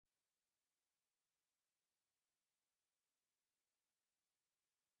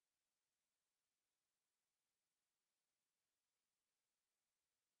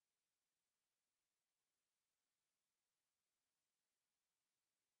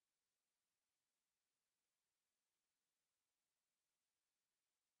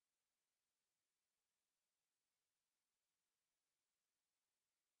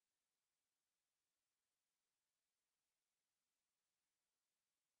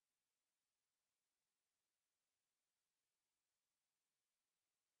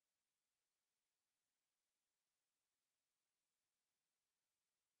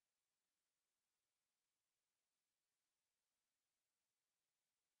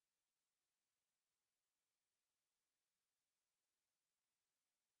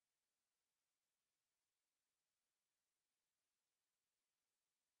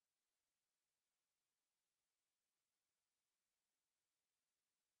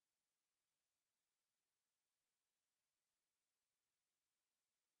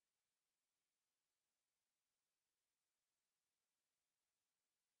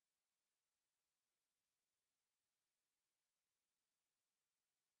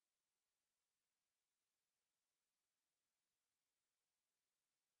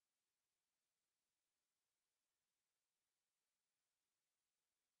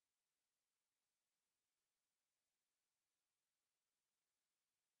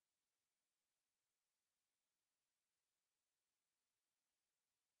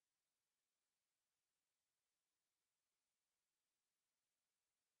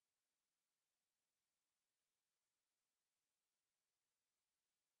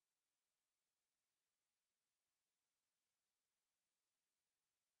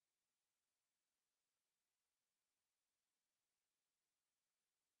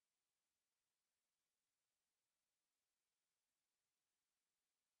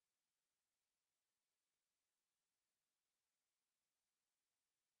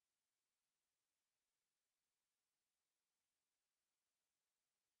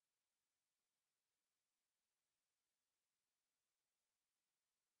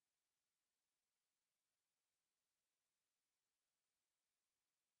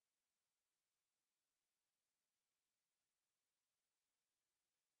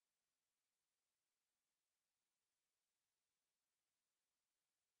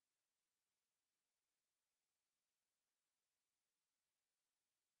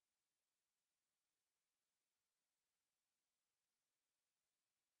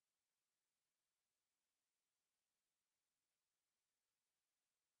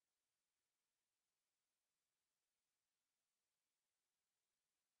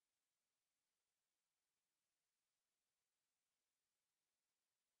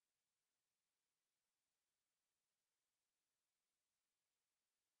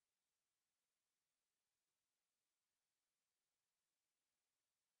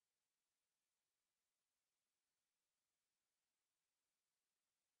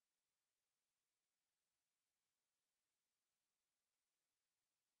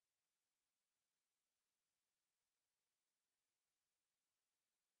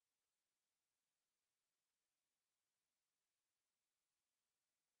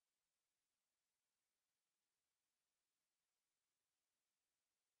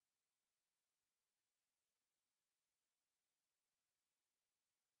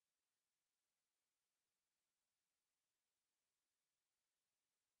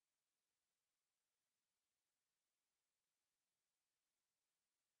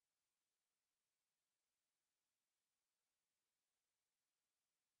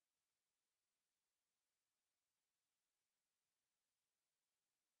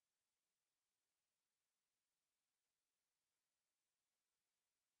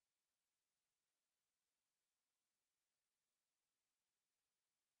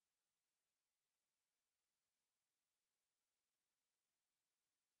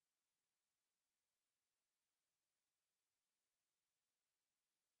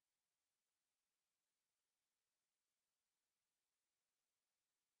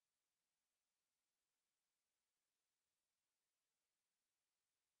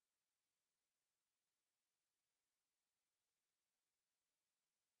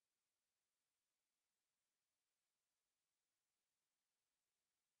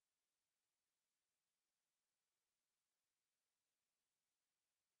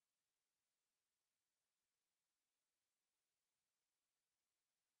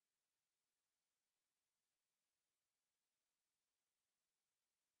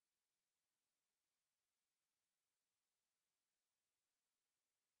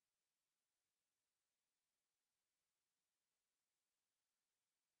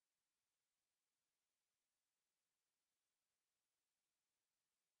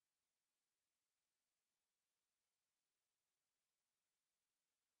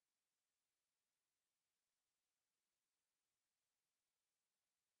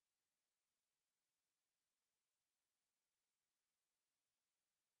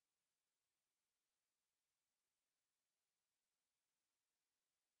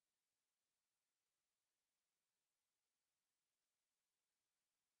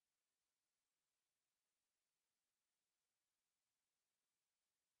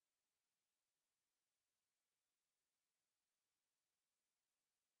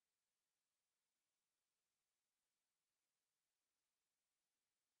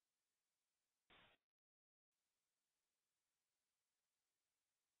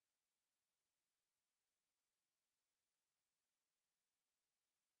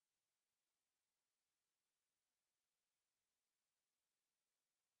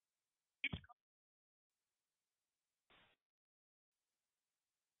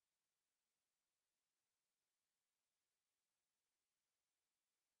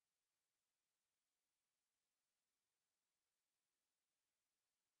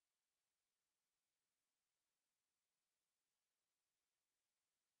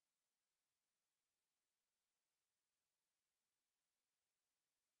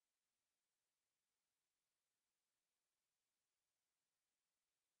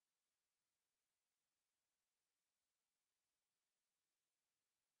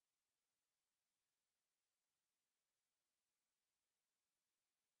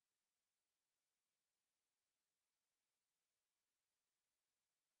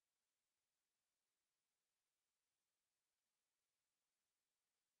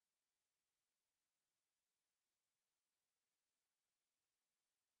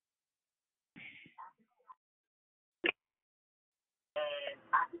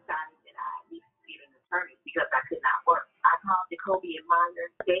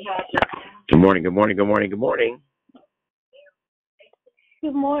Good morning, good morning, good morning, good morning.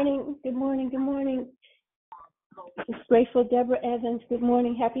 Good morning, good morning, good morning. It's Grateful Deborah Evans. Good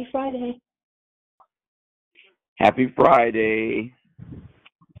morning. Happy Friday. Happy Friday.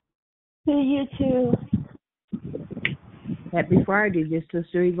 To you too. Happy Friday, this is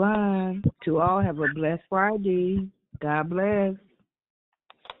Sister Yvonne. To all, have a blessed Friday. God bless.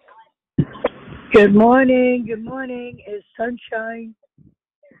 Good morning. Good morning. It's Sunshine.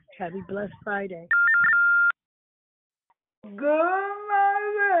 Happy blessed Friday. Good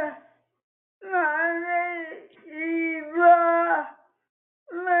morning. My name is Eva.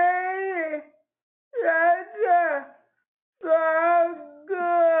 Lady, Santa,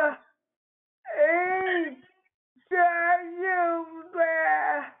 Saga, and Santa,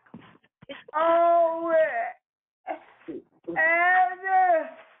 always, and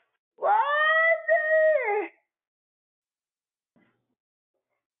Friday.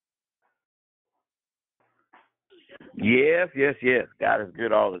 Yes, yes, yes. God is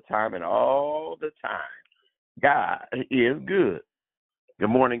good all the time and all the time. God is good. Good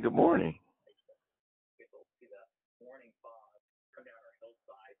morning, good morning.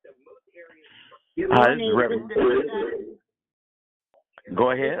 Good Hi, this morning. is Reverend.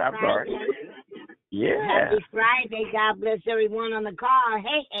 Go ahead, I'm sorry. Yeah. Happy Friday. God bless everyone on the call.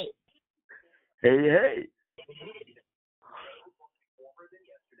 Hey, hey. Hey, hey.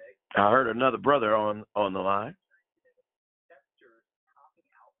 I heard another brother on the line.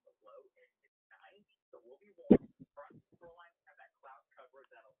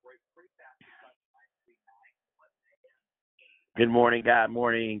 Good morning, God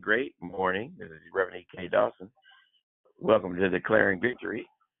morning, great morning. This is Reverend E.K. Dawson. Welcome to Declaring Victory.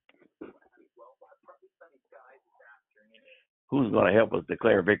 Who's going to help us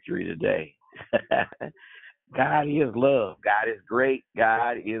declare victory today? God is love. God is great.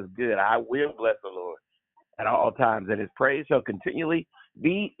 God is good. I will bless the Lord at all times, and his praise shall continually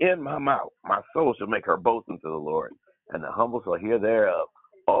be in my mouth. My soul shall make her boast unto the Lord, and the humble shall hear thereof.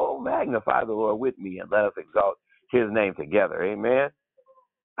 Oh, magnify the Lord with me, and let us exalt his name together. Amen.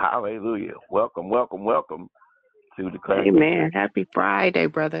 Hallelujah. Welcome, welcome, welcome to Declaring Amen. Victory. Happy Friday,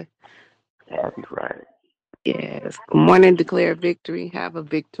 brother. Happy Friday. Yes. Good morning, Declare Victory. Have a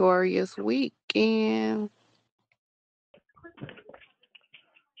victorious weekend.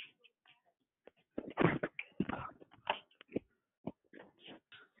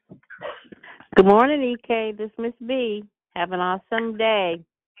 Good morning, EK. This is Miss B. Have an awesome day.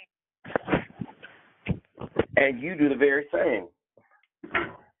 And you do the very same.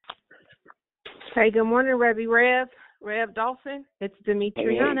 Hey, good morning, Rev Dolphin. It's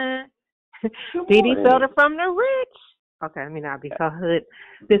Demetriana. Dee Dee Felder from the Rich. Okay, I mean, I'll be so hood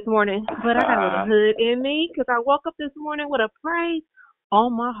this morning, but I got a little hood in me because I woke up this morning with a praise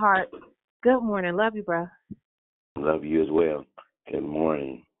on my heart. Good morning. Love you, bro. Love you as well. Good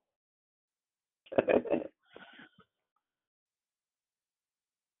morning.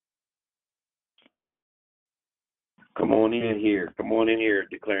 Come on in here. Come on in here,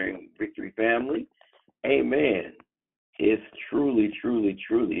 Declaring Victory family. Amen. It's truly, truly,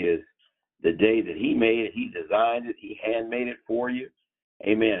 truly is the day that he made it. He designed it. He handmade it for you.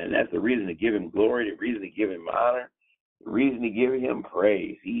 Amen. And that's the reason to give him glory, the reason to give him honor, the reason to give him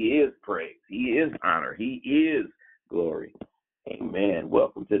praise. He is praise. He is honor. He is glory. Amen.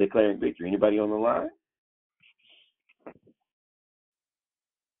 Welcome to Declaring Victory. Anybody on the line?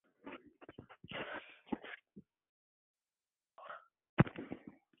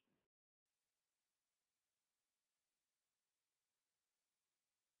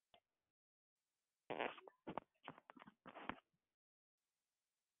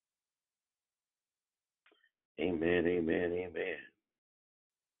 Amen, amen, amen.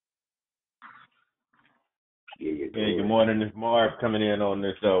 Hey, good morning. This is Marv coming in on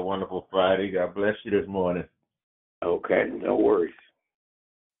this wonderful Friday. God bless you this morning. Okay, no worries.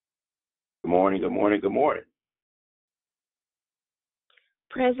 Good morning, good morning, good morning.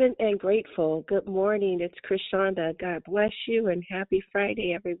 Present and grateful. Good morning. It's Krishanda. God bless you and happy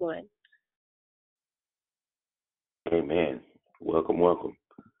Friday, everyone. Amen. Welcome, welcome.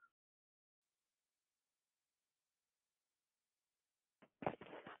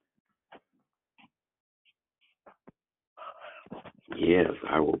 Yes,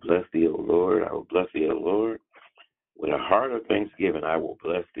 I will bless thee, O Lord. I will bless thee, O Lord. With a heart of thanksgiving, I will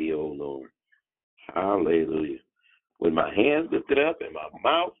bless thee, O Lord. Hallelujah. With my hands lifted up and my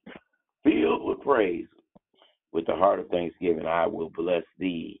mouth filled with praise, with the heart of thanksgiving, I will bless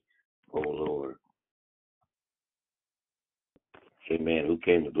thee, O Lord. Amen. Who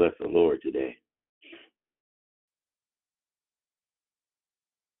came to bless the Lord today?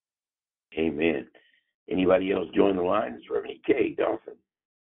 Amen. Anybody else join the line? It's Reverend E.K. Dawson.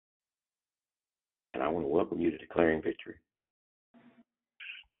 And I want to welcome you to Declaring Victory.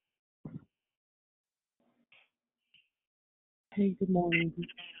 Hey, good morning,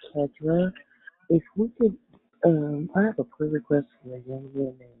 Kedra. If we could, I have a prayer request for a young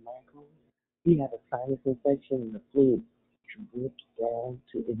man named Michael. He had a sinus infection and the fluid dripped down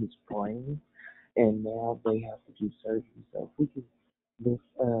to in his brain, and now they have to do surgery. So if we could lift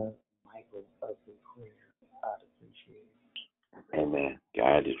Michael up in prayer, I'd appreciate it. Amen.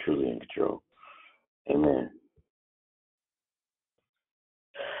 God is truly in control. Amen.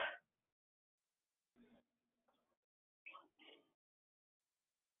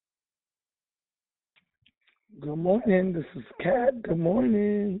 Good morning. This is Kat. Good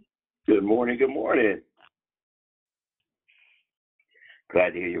morning. Good morning. Good morning.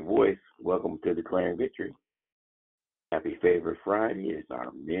 Glad to hear your voice. Welcome to Declaring Victory. Happy Favorite Friday. It's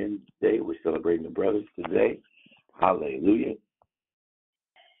our Men's Day. We're celebrating the brothers today. Hallelujah.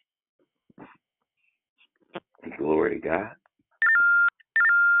 Glory to God.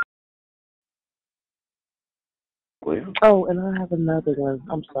 Well. Oh, and I have another one.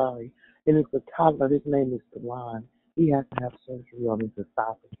 I'm sorry. And it's a toddler. His name is Delon. He has to have surgery on his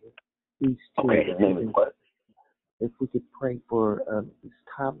esophagus. He's 2. Okay, his name is what? If we could pray for this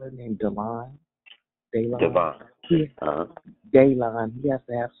toddler named Delon. Devon. Daylon. He has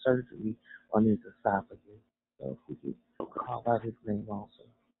to have surgery on his esophagus. So if we could call out his name also.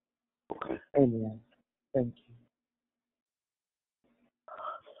 Okay. Amen. Thank you.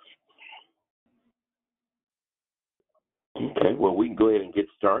 Okay, well, we can go ahead and get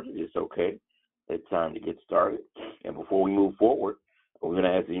started. It's okay. It's time to get started. And before we move forward, we're going to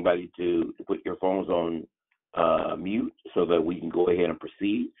ask anybody to put your phones on mute so that we can go ahead and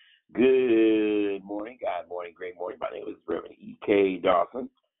proceed. Good morning, God morning, great morning. My name is Reverend E.K. Dawson,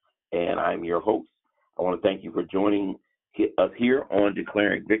 and I'm your host. I want to thank you for joining us here on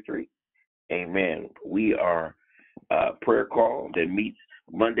Declaring Victory. Amen. We are a prayer call that meets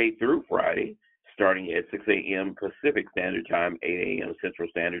Monday through Friday, starting at 6 a.m. Pacific Standard Time, 8 a.m. Central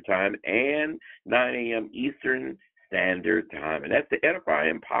Standard Time, and 9 a.m. Eastern Standard Time. And that's to edify,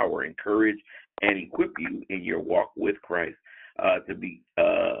 empower, encourage, and equip you in your walk with Christ.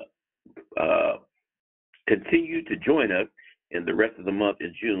 Continue to join us in the rest of the month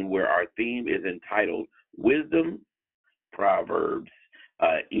in June, where our theme is entitled Wisdom Proverbs.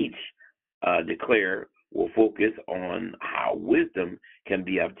 Each declare will focus on how wisdom can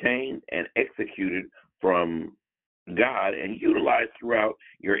be obtained and executed from God and utilized throughout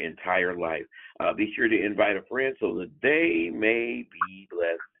your entire life. Be sure to invite a friend so that they may be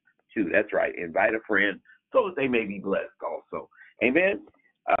blessed too. That's right. Invite a friend so that they may be blessed also. Amen.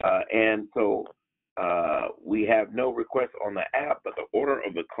 And so we have no requests on the app, but the order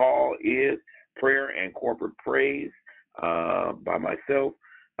of the call is prayer and corporate praise by myself.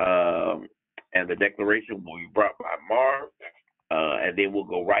 And the declaration will be brought by MARV. And then we'll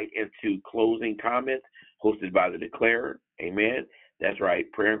go right into closing comments hosted by the declarer. Amen. That's right.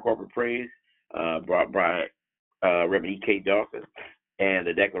 Prayer and corporate praise brought by Reverend E.K. Dawson, and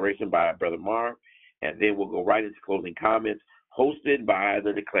the declaration by Brother MARV. And then we'll go right into closing comments hosted by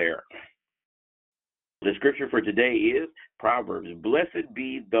the declarer. The scripture for today is Proverbs. Blessed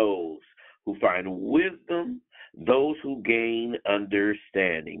be those who find wisdom, those who gain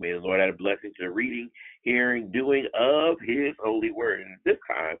understanding. May the Lord add a blessing to the reading, hearing, doing of his holy word. And this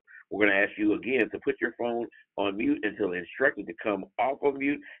time, we're going to ask you again to put your phone on mute until instructed to come off of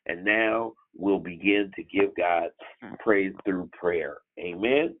mute. And now we'll begin to give God praise through prayer.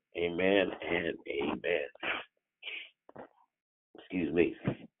 Amen, amen, and amen. Excuse me.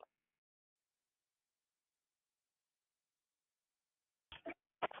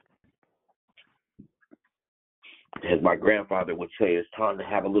 As my grandfather would say, it's time to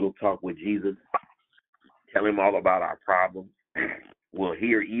have a little talk with Jesus. Tell him all about our problems. We'll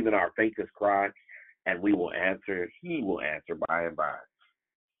hear even our faintest cry, and we will answer. He will answer by and by.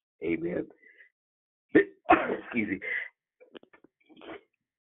 Amen. Excuse me.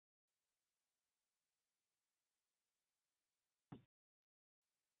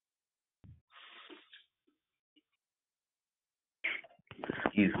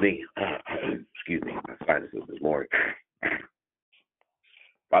 Excuse me. Excuse me. My sinuses this morning.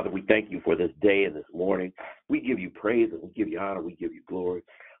 Father, we thank you for this day and this morning. We give you praise and we give you honor. We give you glory.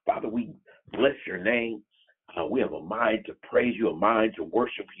 Father, we bless your name. We have a mind to praise you, a mind to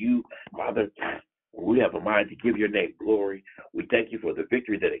worship you. Father, we have a mind to give your name glory. We thank you for the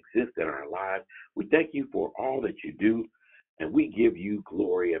victory that exists in our lives. We thank you for all that you do, and we give you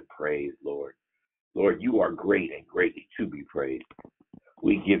glory and praise, Lord. Lord, you are great and greatly to be praised.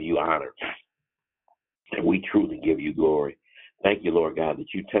 We give you honor, and we truly give you glory. Thank you, Lord God,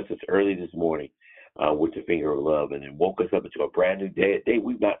 that you touched us early this morning with your finger of love and then woke us up into a brand new day, a day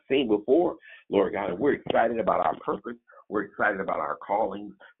we've not seen before, Lord God. And we're excited about our purpose. We're excited about our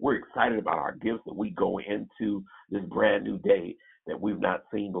callings. We're excited about our gifts that we go into this brand new day that we've not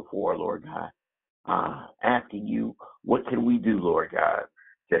seen before, Lord God. Asking you, what can we do, Lord God,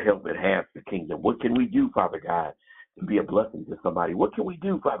 to help enhance the kingdom? What can we do, Father God, to be a blessing to somebody? What can we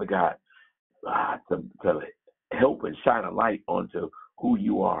do, Father God, to help and shine a light onto who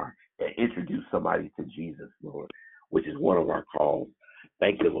you are and introduce somebody to Jesus, Lord, which is one of our calls.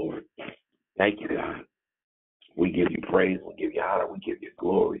 Thank you, Lord. Thank you, God. We give you praise, we give you honor, we give you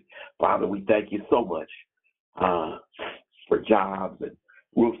glory. Father, we thank you so much for jobs and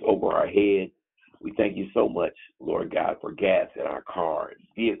roofs over our heads. We thank you so much, Lord God, for gas in our car and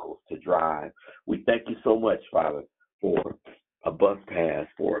vehicles to drive. We thank you so much, Father, for a bus pass,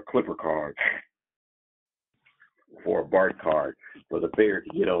 for a Clipper card, for a BART card, for the fare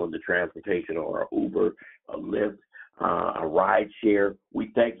to get on the transportation or an Uber, a Lyft, a ride share.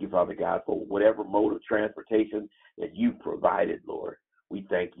 We thank you, Father God, for whatever mode of transportation that you've provided, Lord. We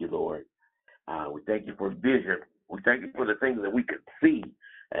thank you, Lord. We thank you for vision. We thank you for the things that we can see.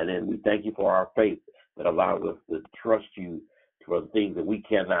 And then we thank you for our faith that allows us to trust you for the things that we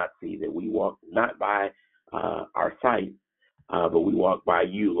cannot see, that we walk not by our sight, but we walk by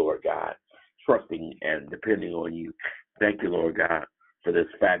you, Lord God, trusting and depending on you. Thank you, Lord God, for this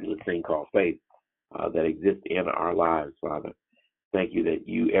fabulous thing called faith that exists in our lives, Father. Thank you that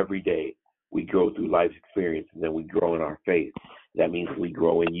you, every day, we grow through life's experience and then we grow in our faith. That means we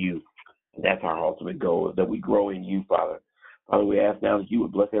grow in you. And that's our ultimate goal, is that we grow in you, Father. Father, we ask now that you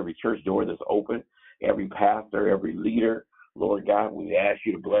would bless every church door that's open, every pastor, every leader. Lord God, we ask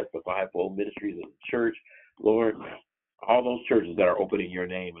you to bless the fivefold ministries of the church. Lord, all those churches that are open in your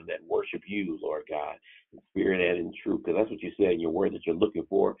name and that worship you, Lord God, in spirit and in truth, because that's what you said in your word that you're looking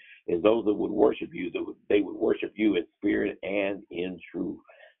for, is those that would worship you, they would worship you in spirit and in truth.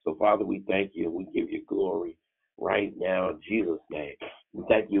 So, Father, we thank you and we give you glory right now in Jesus' name. We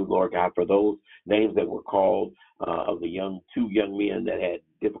thank you, Lord God, for those names that were called of the two young men that had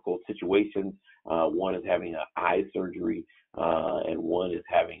difficult situations. One is having an eye surgery and one is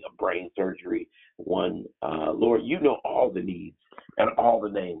having a brain surgery. One, Lord, you know all the needs and all the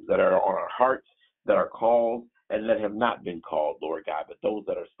names that are on our hearts, that are called and that have not been called, Lord God, but those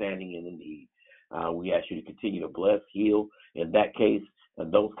that are standing in the need. We ask you to continue to bless, heal in that case. In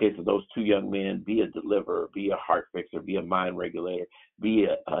those cases, those two young men, be a deliverer, be a heart fixer, be a mind regulator, be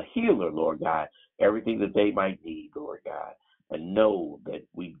a healer, Lord God, everything that they might need, Lord God. And know that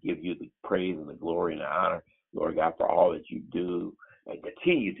we give you the praise and the glory and the honor, Lord God, for all that you do and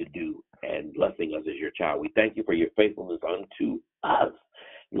continue to do and blessing us as your child. We thank you for your faithfulness unto us,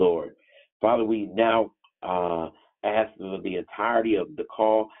 Lord. Father, we now ask the entirety of the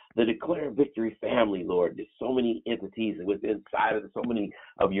call, the Declare Victory family, Lord. There's so many entities within inside of it, so many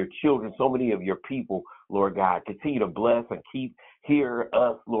of your children, so many of your people, Lord God. Continue to bless and hear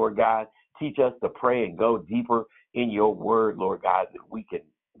us, Lord God. Teach us to pray and go deeper in your word, Lord God, that we can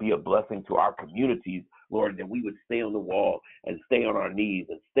be a blessing to our communities, Lord, that we would stay on the wall and stay on our knees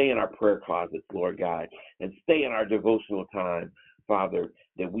and stay in our prayer closets, Lord God, and stay in our devotional time, Father,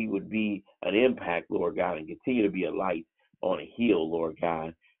 that we would be an impact, Lord God, and continue to be a light on a hill, Lord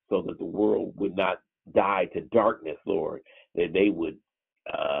God, so that the world would not die to darkness, Lord, that they would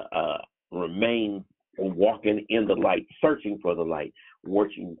remain walking in the light, searching for the light,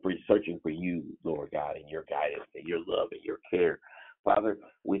 searching for you, Lord God, and your guidance and your love and your care. Father,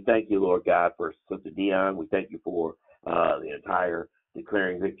 we thank you, Lord God, for Sister Dion. We thank you for the entire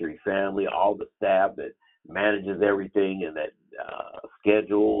Declaring Victory family, all the staff that manages everything and that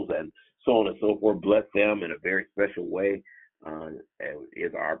schedules and so on and so forth. Bless them in a very special way, and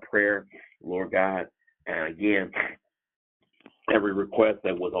is our prayer, Lord God. And again, every request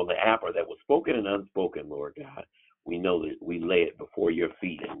that was on the app or that was spoken and unspoken, Lord God, we know that we lay it before your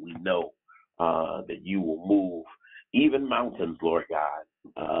feet, and we know that you will move even mountains, Lord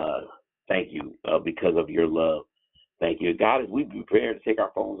God. Thank you because of your love. Thank you. God, as we prepare to take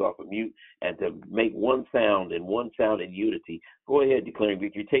our phones off of mute and to make one sound in unity, go ahead, Declaring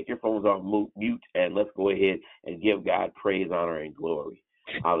Victory. Take your phones off mute and let's go ahead and give God praise, honor, and glory.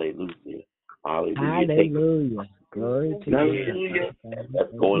 Hallelujah. Hallelujah. Hallelujah. Glory to Hallelujah.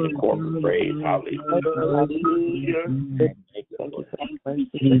 Let's go into corporate praise. Hallelujah. Thank you, Lord.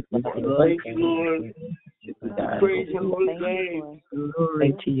 Thank you, Lord. God. Praise your holy Thank name. you,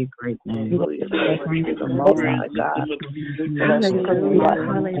 Glory to your great name. Hallelujah. Thank you, the Most High God. Bless your Hallelujah,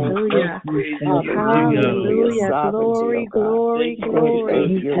 holy name. hallelujah, Hallelujah hallelujah. for your sovereignty, Glory, oh God. glory, We glory.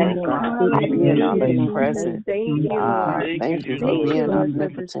 thank you, oh God, for being Hallelujah, Jesus. omnipresent. Thank you, Lord. Thank you for Thank you, being Lord, for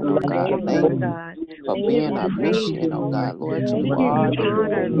this omnipotent, oh new God. day, Thank Lord you God. for We give being you praise. omniscient, oh God. Lord, We you give are you the honor,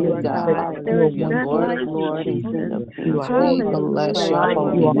 only Lord God. God. There is Hallelujah. none Lord of like you, Lord and King Jesus. of Kings. We bless Hallelujah. your You are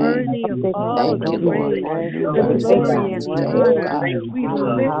holy name. worthy of all of Thank the you, Lord, praise, for new the mercies glory, on and the today, oh honor. God. We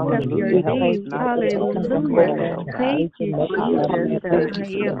lift up your Hallelujah. Help us name. not to take it for Hallelujah. granted, oh God. Thank you, Jesus. Hallelujah. Thank you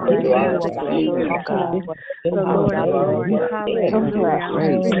for your That I am, unmerited the favor, King of oh God. kings, the Lord of lords. Hallelujah. Thank you for Hallelujah.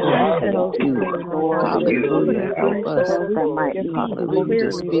 grace. We Thank you bless for your your holy beauty. name, Lord God. Open Hallelujah. our Help eyes us, to see hallelujah, to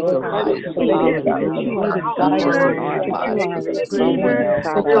clearly, speak Lord of God, life. to hear because Hallelujah. you are a Not just healer, in our you lives, are but a for someone sustainer, else,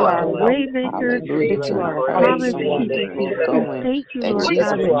 oh you are God. a way maker, Hallelujah. you To are a encourage promise someone to keeper. keep We going, thank you, that Lord God,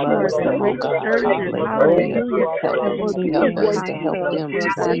 Jesus that you are loves the them, oh great God. surgeon. Hallelujah. Hallelujah. For Help being us to help hospitals, them to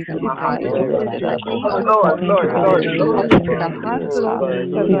Lord God, keep to them be high able to and send lifted your up, oh God. angels, Hallelujah. hallelujah, To to the our ears. hospitals,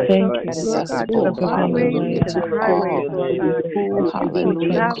 to Hallelujah. Lord God, to the Accessible. byways, Hallelujah. to the To highways, all Lord God, who, to people hallelujah,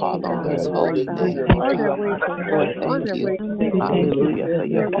 traveling call on by, his Lord holy God, name, oh on their God. way to Lord, work, on thank their you. way to their schools, Hallelujah for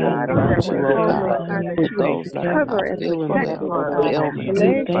your Lord God, healing on their virtue, way oh home, God. Lord God, that With you would those that are cover not and feeling protect, well, Lord with God. ailments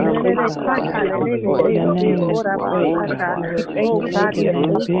and infirmities, oh God. Lord, thank you that you are wounded for our Oh God, transgressions we and bruised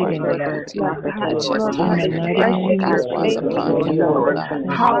thank for you, our Lord, iniquity. for The Lord God, chastisement of our expressing your peace was faith in upon you, yourself. oh God.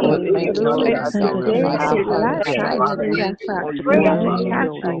 Lord, thank you for Hallelujah. the sacrifice of by your stripes we are healed,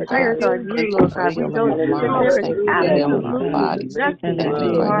 Casting oh prayers God. on you, Thank you Lord for God. We healing know our that minds. there is Thank you for healing our absolutely bodies. nothing Thank you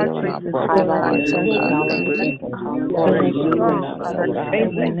too for hard healing for our you, broken Lord God. hearts, oh For God. we Thank you. make you For healing strong, us, oh Father. God.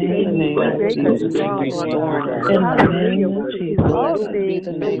 And we In thank the you. name We of make you Jesus, and strong, Lord God. restoring us, oh God. Hallelujah. We can do all Blessed be things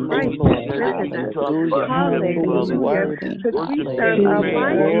the through name of the Christ who Lord. strengthens us. Hallelujah. Who's Hallelujah. worthy. Because we serve a Hallelujah.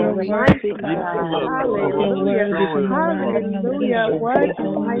 mighty, Glory mighty to God. God. Hallelujah. Hallelujah. What a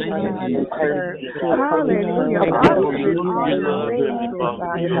mighty God we serve. Hallelujah. Awesome in all your ways, Lord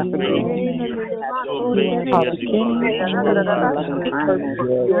God. Oh, we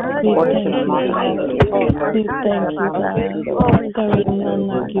thank you,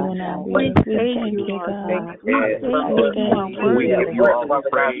 Lord. We thank you, Lord God. We thank you. You are We worthy. give you all the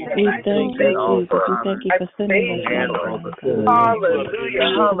praise and all the honor and all the glory. Hallelujah,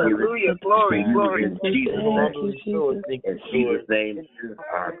 We hallelujah, glory, receive glory. in Jesus' name. In Jesus' name,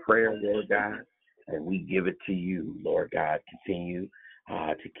 our prayer, Lord God, and we give it to you, Lord God. Continue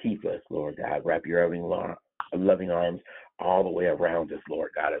to keep us, Lord God. Wrap your loving arms all the way around us,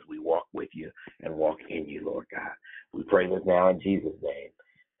 Lord God, as we walk with you and walk in you, Lord God. We pray this now in Jesus' name.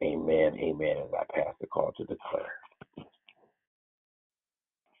 Amen, amen, as I pass the call to declare.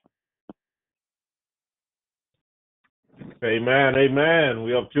 Amen, amen.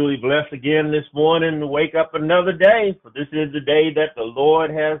 We are truly blessed again this morning to wake up another day. For this is the day that the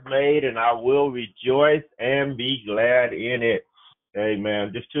Lord has made, and I will rejoice and be glad in it.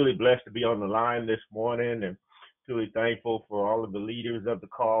 Amen. Just truly blessed to be on the line this morning, and truly thankful for all of the leaders of the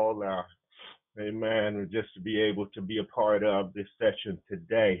call. Amen. And just to be able to be a part of this session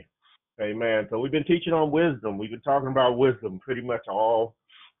today. Amen. So we've been teaching on wisdom. We've been talking about wisdom pretty much all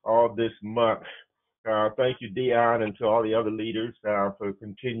this month. Thank you, Dion, and to all the other leaders for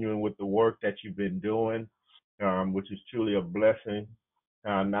continuing with the work that you've been doing, which is truly a blessing,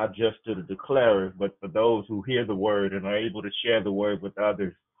 not just to the declarers, but for those who hear the word and are able to share the word with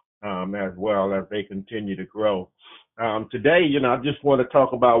others as well as they continue to grow. Today, I just want to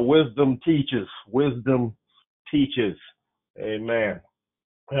talk about wisdom teaches. Wisdom teaches. Amen.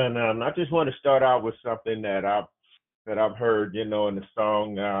 And I just want to start out with something that I've heard, in the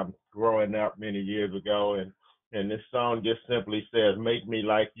song growing up many years ago, and this song just simply says, "Make me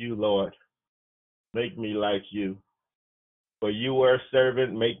like you, Lord, make me like you. For you were a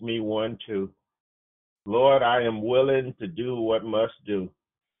servant, make me one too. Lord, I am willing to do what must do.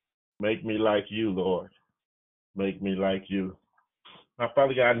 Make me like you, Lord, make me like you." Our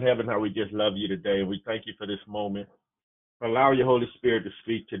Father God in heaven, how we just love you today, and we thank you for this moment. Allow your Holy Spirit to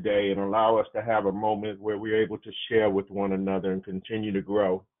speak today and allow us to have a moment where we're able to share with one another and continue to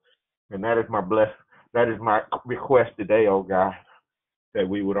grow. And that is my request today, oh God, that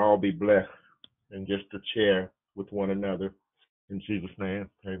we would all be blessed and just to share with one another. In Jesus' name,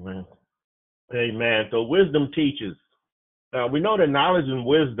 amen. Amen. So wisdom teaches. We know that knowledge and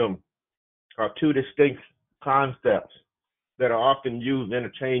wisdom are two distinct concepts that are often used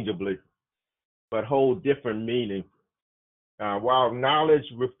interchangeably, but hold different meanings. While knowledge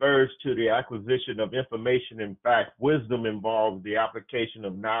refers to the acquisition of information and fact, wisdom involves the application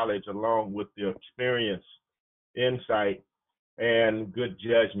of knowledge along with the experience, insight, and good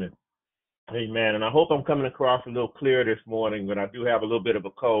judgment. Amen. And I hope I'm coming across a little clear this morning, but I do have a little bit of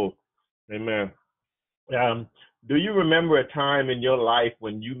a cold. Amen. Do you remember a time in your life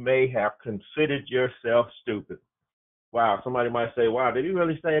when you may have considered yourself stupid? Wow, somebody might say, wow, did he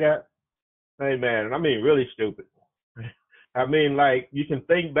really say that? Amen. And I mean really stupid. I mean, like, you can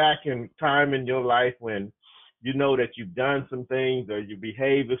think back in time in your life when you know that you've done some things or you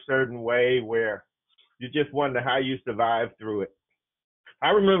behave a certain way where you just wonder how you survived through it. I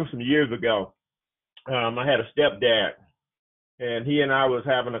remember some years ago, I had a stepdad, and he and I was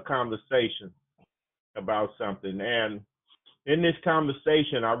having a conversation about something. And in this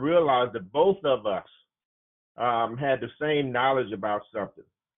conversation, I realized that both of us had the same knowledge about something.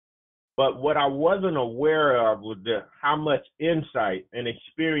 But what I wasn't aware of was how much insight and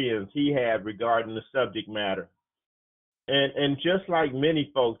experience he had regarding the subject matter. And just like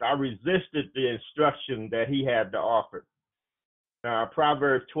many folks, I resisted the instruction that he had to offer.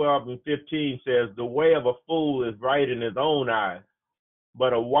 Proverbs 12:15 says, the way of a fool is right in his own eyes,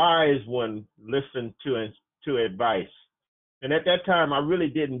 but a wise one listens to advice. And at that time, I really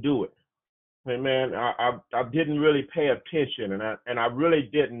didn't do it. Man, I didn't really pay attention, and I really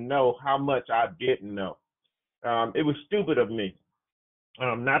didn't know how much I didn't know. It was stupid of me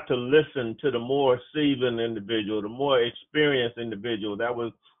not to listen to the more seasoned individual, the more experienced individual that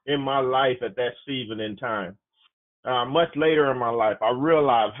was in my life at that season in time. Much later in my life, I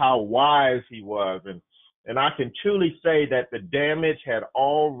realized how wise he was, and I can truly say that the damage had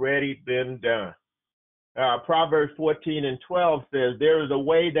already been done. Proverbs 14:12 says, there is a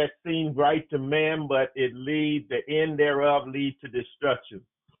way that seems right to man, but the end thereof leads to destruction.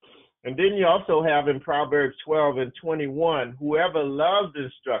 And then you also have in Proverbs 12:21, whoever loves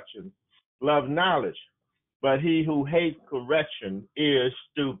instruction loves knowledge, but he who hates correction is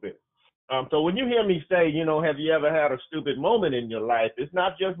stupid. So when you hear me say, have you ever had a stupid moment in your life? It's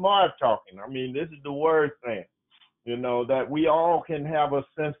not just Marv talking. I mean, this is the word saying, that we all can have a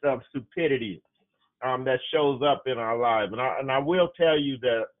sense of stupidity that shows up in our lives. And I will tell you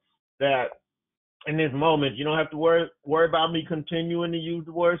that in this moment, you don't have to worry about me continuing to use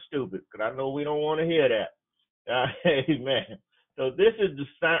the word stupid, because I know we don't want to hear that. Amen. So this is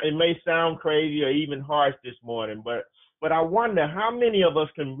it may sound crazy or even harsh this morning, but I wonder how many of us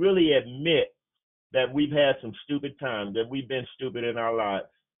can really admit that we've had some stupid times, that we've been stupid in our lives,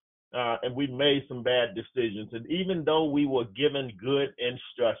 and we've made some bad decisions. And even though we were given good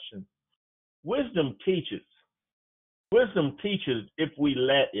instruction, wisdom teaches. Wisdom teaches if we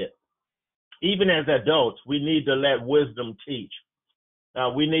let it. Even as adults, we need to let wisdom teach.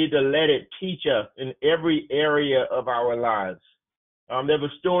 We need to let it teach us in every area of our lives. There's a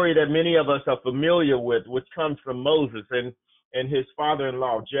story that many of us are familiar with, which comes from Moses and his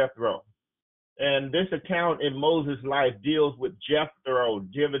father-in-law, Jethro. And this account in Moses' life deals with Jethro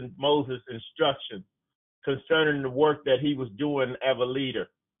giving Moses instruction concerning the work that he was doing as a leader.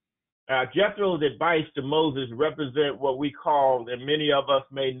 Jethro's advice to Moses represent what we call, and many of us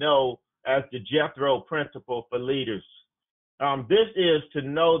may know, as the Jethro principle for leaders. This is to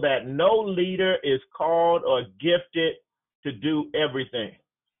know that no leader is called or gifted to do everything.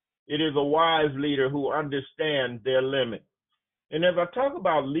 It is a wise leader who understands their limit. And as I talk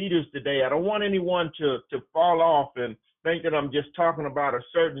about leaders today, I don't want anyone to fall off and think that I'm just talking about a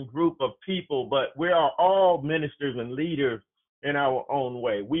certain group of people, but we are all ministers and leaders in our own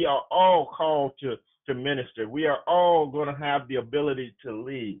way. We are all called to minister. We are all going to have the ability to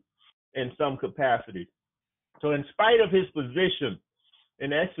lead in some capacity. So in spite of his position,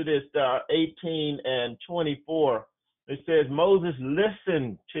 in Exodus 18:24, it says, Moses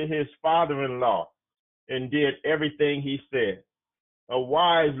listened to his father-in-law and did everything he said. A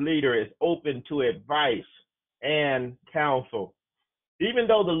wise leader is open to advice and counsel. Even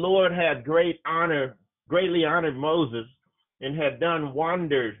though the Lord had greatly honored Moses and had done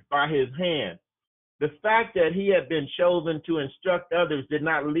wonders by his hand, the fact that he had been chosen to instruct others did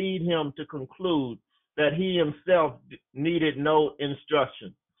not lead him to conclude that he himself needed no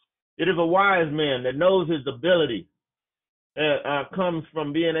instruction. It is a wise man that knows his ability comes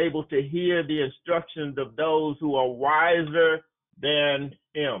from being able to hear the instructions of those who are wiser than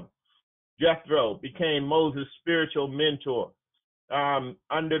him. Jethro became Moses' spiritual mentor.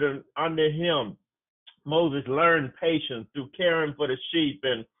 Under him, Moses learned patience through caring for the sheep,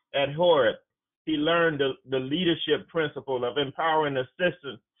 and at Horeb, he learned the leadership principle of empowering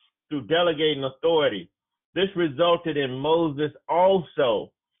assistants through delegating authority. This resulted in Moses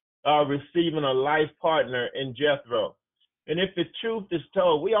also receiving a life partner in Jethro. And if the truth is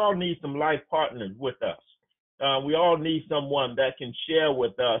told, we all need some life partners with us. We all need someone that can share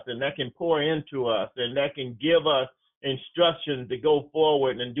with us and that can pour into us and that can give us instructions to go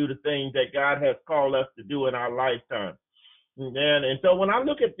forward and do the things that God has called us to do in our lifetime. And so when I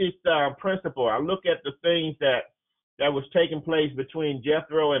look at this principle, I look at the things that was taking place between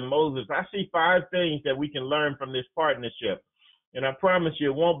Jethro and Moses. I see 5 things that we can learn from this partnership. And I promise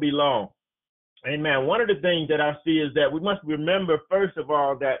you it won't be long. Amen. One of the things that I see is that we must remember, first of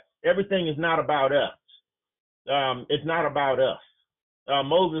all, that everything is not about us. It's not about us.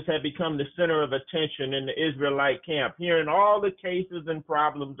 Moses had become the center of attention in the Israelite camp, hearing all the cases and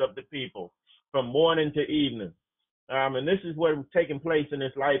problems of the people from morning to evening. And this is what was taking place in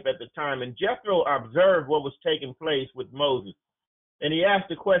his life at the time. And Jethro observed what was taking place with Moses. And he asked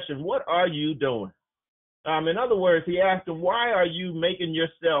the question, what are you doing? In other words, he asked him, why are you making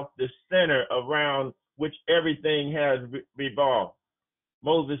yourself the center around which everything has revolved?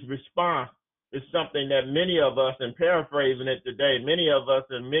 Moses' response is something that many of us, and paraphrasing it today, many of us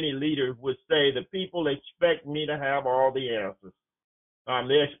and many leaders would say, the people expect me to have all the answers.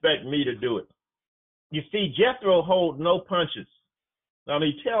 They expect me to do it. You see, Jethro holds no punches.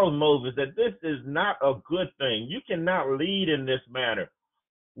 He tells Moses that this is not a good thing. You cannot lead in this manner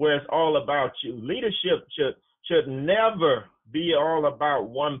where it's all about you. Leadership should never be all about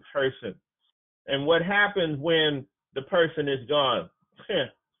one person. And what happens when the person is gone?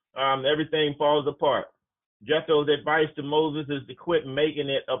 Everything falls apart. Jethro's advice to Moses is to quit making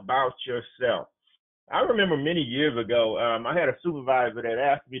it about yourself. I remember many years ago, I had a supervisor that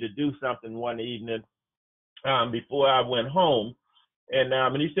asked me to do something one evening before I went home.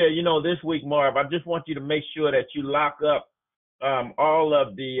 And he said, this week, Marv, I just want you to make sure that you lock up all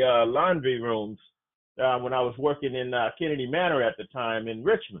of the laundry rooms when I was working in Kennedy Manor at the time in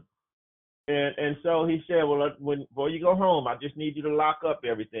Richmond. And so he said, well, before you go home, I just need you to lock up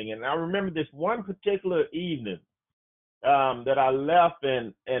everything. And I remember this one particular evening that I left,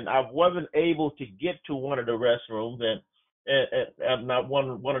 and I wasn't able to get to one of the restrooms and not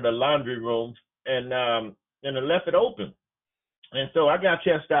one of the laundry rooms, and I left it open. And so I got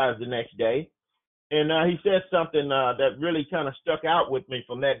chastised the next day. And he said something that really kind of stuck out with me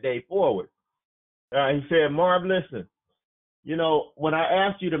from that day forward. He said, Marv, listen, when I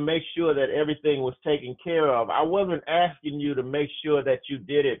asked you to make sure that everything was taken care of, I wasn't asking you to make sure that you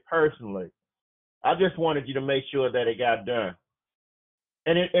did it personally. I just wanted you to make sure that it got done.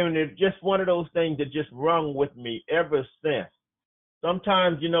 And it's just one of those things that just rung with me ever since.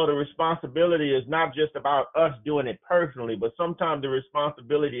 Sometimes, the responsibility is not just about us doing it personally, but sometimes the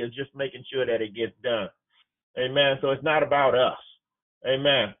responsibility is just making sure that it gets done. Amen. So it's not about us.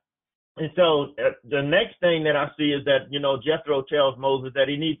 Amen. And so the next thing that I see is that, Jethro tells Moses that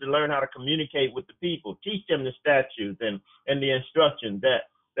he needs to learn how to communicate with the people, teach them the statutes and the instructions that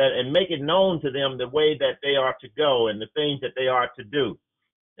and make it known to them the way that they are to go and the things that they are to do.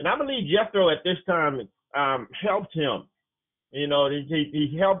 And I believe Jethro at this time helped him.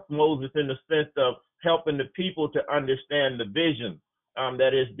 He helped Moses in the sense of helping the people to understand the vision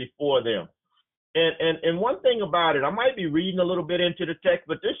that is before them. And one thing about it, I might be reading a little bit into the text,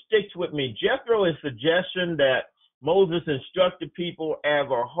 but this sticks with me. Jethro's suggestion that Moses instruct the people as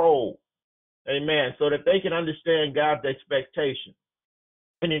a whole, amen, so that they can understand God's expectation.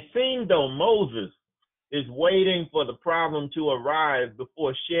 And it seems though Moses is waiting for the problem to arise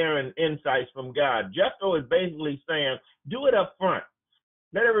before sharing insights from God. Jethro is basically saying, do it up front.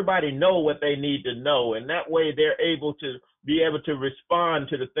 Let everybody know what they need to know, and that way they're able to respond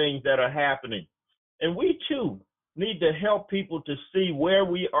to the things that are happening. And we too need to help people to see where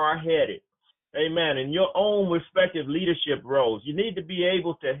we are headed. Amen. In your own respective leadership roles, you need to be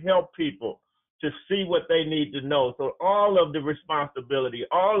able to help people to see what they need to know. So all of the responsibility,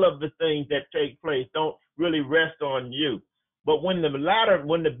 all of the things that take place don't really rest on you. But when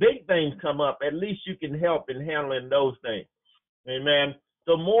the big things come up, at least you can help in handling those things. Amen.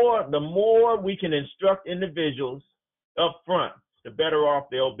 The more we can instruct individuals up front, the better off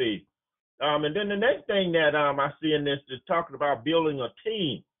they'll be. And then the next thing that I see in this is talking about building a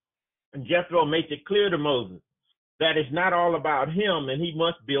team. And Jethro makes it clear to Moses that it's not all about him and he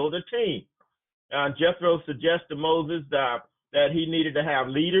must build a team. Jethro suggests to Moses that he needed to have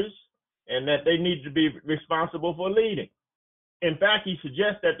leaders and that they needed to be responsible for leading. In fact, he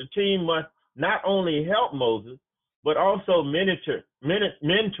suggests that the team must not only help Moses, but also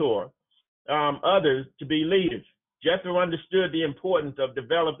mentor others to be leaders. Jethro understood the importance of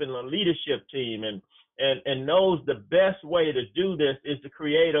developing a leadership team and knows the best way to do this is to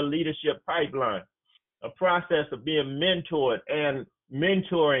create a leadership pipeline, a process of being mentored and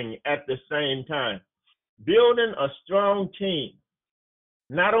mentoring at the same time. Building a strong team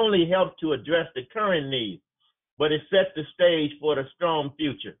not only helps to address the current needs, but it sets the stage for the strong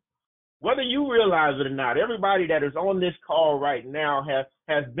future. Whether you realize it or not, everybody that is on this call right now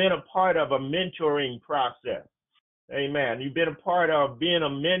has been a part of a mentoring process. Amen. You've been a part of being a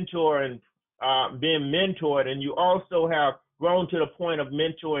mentor and being mentored, and you also have grown to the point of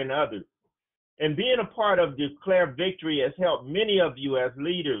mentoring others. And being a part of Declare Victory has helped many of you as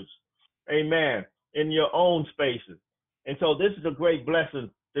leaders, amen, in your own spaces. And so this is a great blessing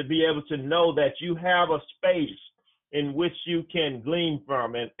to be able to know that you have a space in which you can glean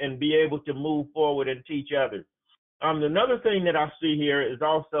from and be able to move forward and teach others. Another thing that I see here is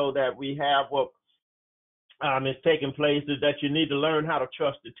also that we have what is taking place is that you need to learn how to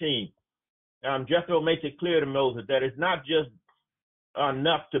trust the team. Jethro makes it clear to Moses that it's not just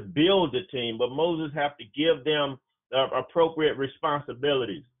enough to build the team, but Moses have to give them appropriate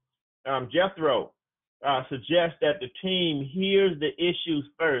responsibilities. Jethro suggests that the team hears the issues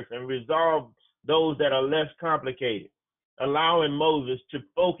first and resolve those that are less complicated, allowing Moses to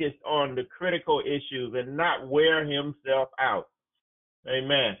focus on the critical issues and not wear himself out.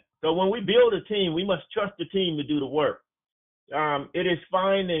 Amen. So when we build a team, we must trust the team to do the work. It is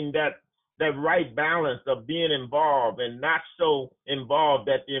finding that right balance of being involved and not so involved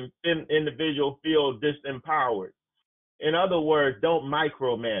that the individual feels disempowered. In other words, don't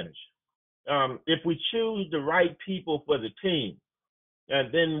micromanage. If we choose the right people for the team,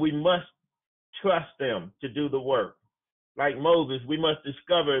 then we must trust them to do the work. Like Moses, we must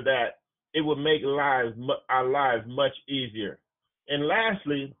discover that it will make our lives much easier. And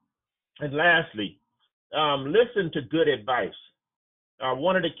lastly, listen to good advice.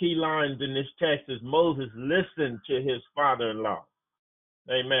 One of the key lines in this text is Moses listened to his father-in-law.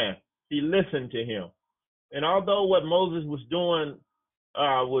 Amen. He listened to him. And although what Moses was doing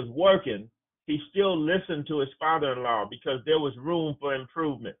was working, he still listened to his father-in-law because there was room for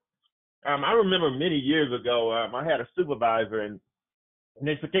improvement. I remember many years ago, I had a supervisor, and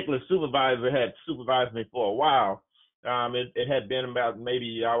this particular supervisor had supervised me for a while. It had been about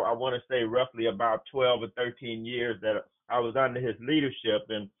maybe, I want to say roughly about 12 or 13 years that I was under his leadership.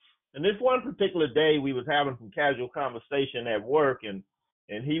 And this one particular day, we was having some casual conversation at work, and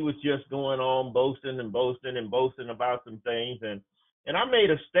he was just going on boasting about some things. And I made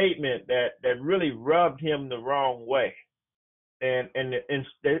a statement that really rubbed him the wrong way. And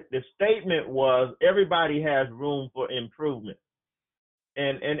the statement was, everybody has room for improvement.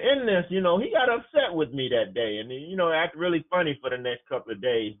 And in this, he got upset with me that day, and acted really funny for the next couple of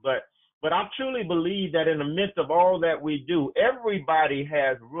days. But I truly believe that in the midst of all that we do, everybody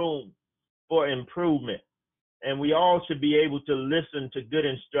has room for improvement, and we all should be able to listen to good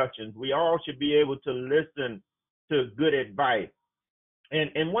instructions. We all should be able to listen to good advice.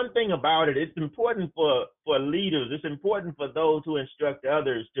 And one thing about it, it's important for leaders. It's important for those who instruct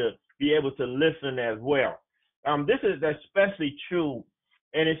others to be able to listen as well. This is especially true.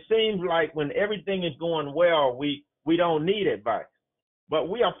 And it seems like when everything is going well, we don't need advice. But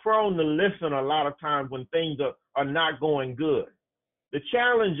we are prone to listen a lot of times when things are not going good. The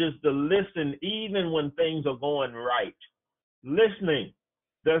challenge is to listen even when things are going right. Listening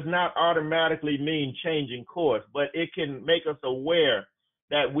does not automatically mean changing course, but it can make us aware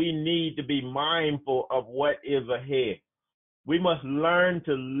that we need to be mindful of what is ahead. We must learn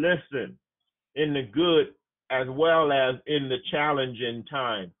to listen in the good as well as in the challenging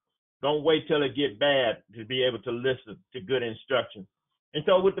time. Don't wait till it gets bad to be able to listen to good instruction. And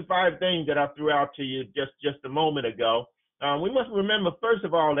so with the 5 things that I threw out to you just a moment ago, we must remember, first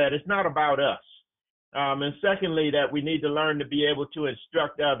of all, that it's not about us. And secondly, that we need to learn to be able to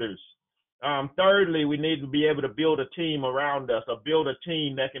instruct others. Thirdly, we need to be able to build a team around us, or build a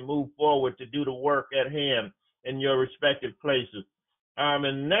team that can move forward to do the work at hand in your respective places.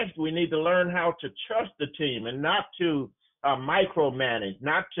 And next, we need to learn how to trust the team and not to micromanage,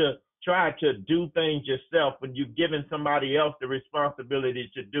 not to try to do things yourself when you've given somebody else the responsibility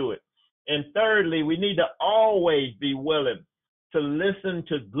to do it. And thirdly, we need to always be willing to listen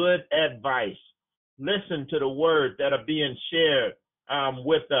to good advice. Listen to the words that are being shared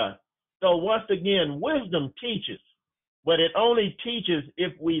with us. So once again, wisdom teaches, but it only teaches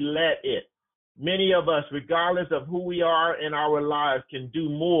if we let it. Many of us, regardless of who we are in our lives, can do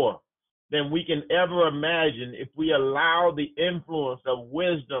more than we can ever imagine if we allow the influence of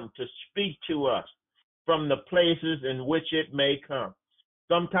wisdom to speak to us from the places in which it may come.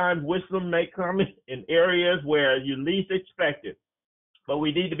 Sometimes wisdom may come in areas where you least expect it, but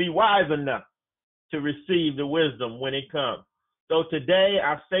we need to be wise enough to receive the wisdom when it comes. So today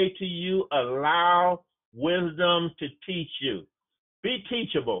I say to you, allow wisdom to teach you. Be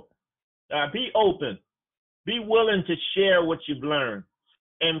teachable. Be open. Be willing to share what you've learned.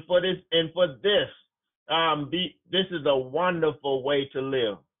 And for this, this is a wonderful way to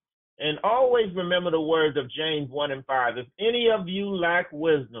live. And always remember the words of James 1 and 5. If any of you lack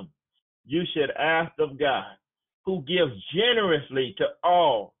wisdom, you should ask of God, who gives generously to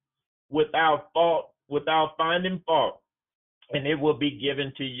all without finding fault, and it will be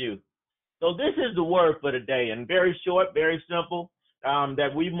given to you. So this is the word for today, and very short, very simple, that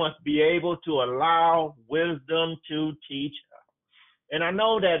we must be able to allow wisdom to teach us. And I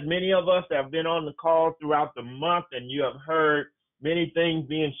know that many of us have been on the call throughout the month, and you have heard many things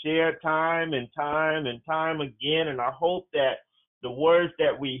being shared time and time and time again, and I hope that the words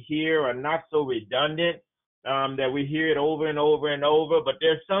that we hear are not so redundant, that we hear it over and over and over, but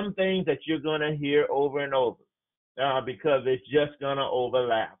there's some things that you're going to hear over and over because it's just going to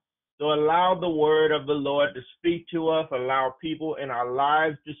overlap. So allow the word of the Lord to speak to us, allow people in our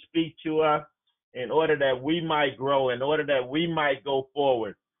lives to speak to us in order that we might grow, in order that we might go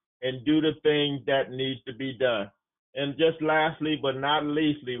forward and do the things that needs to be done. And just lastly, but not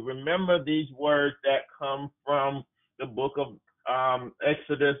leastly, remember these words that come from the book of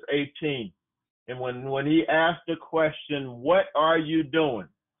Exodus 18. And when he asked the question, what are you doing?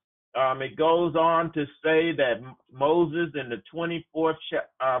 It goes on to say that Moses in the 24th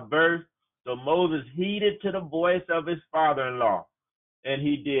verse, so Moses heeded to the voice of his father-in-law, and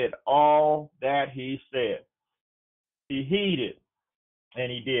he did all that he said. He heeded,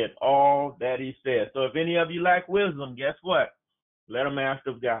 and he did all that he said. So if any of you lack wisdom, guess what? Let them ask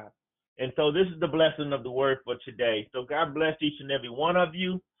of God. And so this is the blessing of the word for today. So God bless each and every one of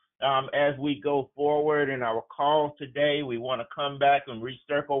you. As we go forward in our call today, we want to come back and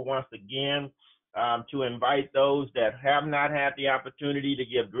recircle once again to invite those that have not had the opportunity to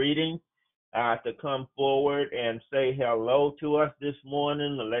give greetings to come forward and say hello to us this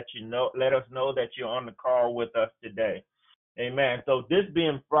morning to let us know that you're on the call with us today. Amen. So this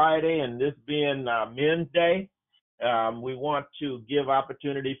being Friday and this being Men's Day, we want to give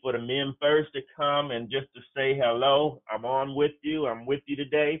opportunity for the men first to come and just to say hello. I'm on with you. I'm with you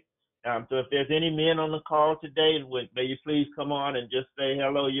today. So if there's any men on the call today, may you please come on and just say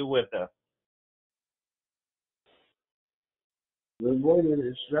hello. You're with us. Good morning,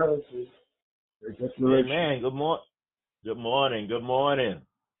 it's Jonathan. Amen. Good morning. Good morning.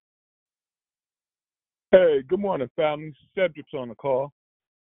 Hey, good morning, family. Cedric's on the call.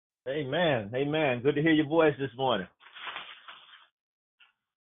 Amen. Amen. Good to hear your voice this morning.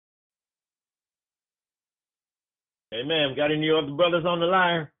 Amen. Got any other brothers on the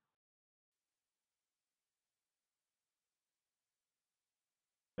line?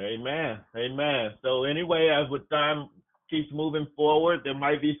 Amen. Amen. So anyway, as with time keeps moving forward, there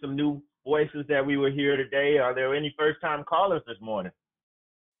might be some new voices that we will hear today. Are there any first-time callers this morning?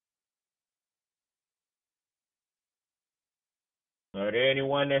 Are there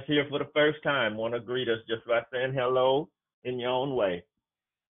anyone that's here for the first time want to greet us just by saying hello in your own way?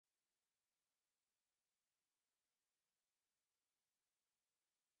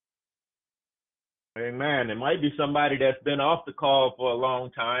 Amen. It might be somebody that's been off the call for a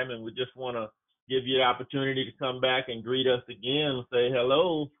long time, and we just want to give you the opportunity to come back and greet us again and say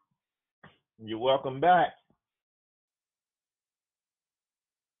hello. You're welcome back.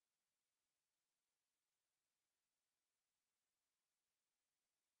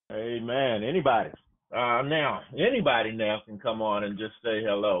 Amen. Anybody now can come on and just say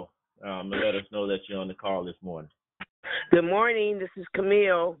hello and let us know that you're on the call this morning. Good morning. This is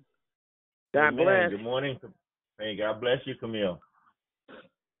Camille. God Amen. bless. Good morning. Hey, God bless you, Camille.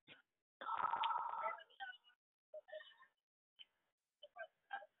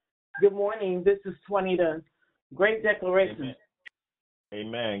 Good morning. This is Juanita. Great declaration.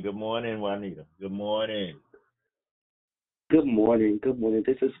 Amen. Good morning, Juanita. Good morning. Good morning. Good morning.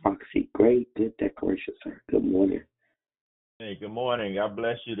 This is Foxy. Great, good declaration, sir. Good morning. Hey, good morning. God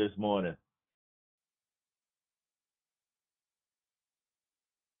bless you this morning.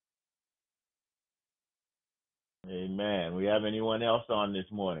 Amen. We have anyone else on this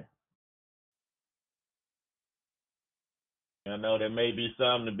morning? I know there may be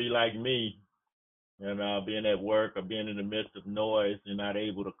some to be like me, and being at work or being in the midst of noise and not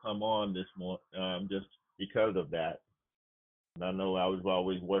able to come on this morning just because of that. And I know I was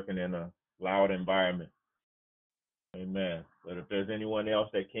always working in a loud environment. Amen. But if there's anyone else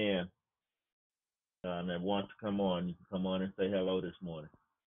that can, that wants to come on, you can come on and say hello this morning.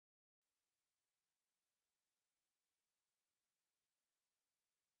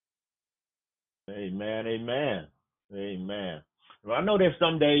 Amen. Amen. Amen. Well, I know there's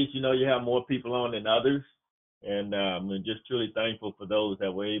some days, you have more people on than others. And I'm just truly thankful for those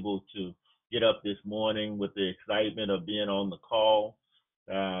that were able to get up this morning with the excitement of being on the call.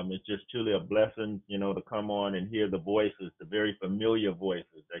 It's just truly a blessing, to come on and hear the voices, the very familiar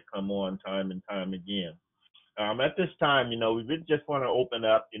voices that come on time and time again. At this time, we really just want to open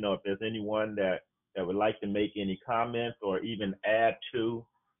up, if there's anyone that would like to make any comments or even add to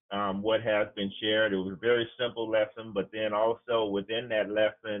what has been shared. It was a very simple lesson, but then also within that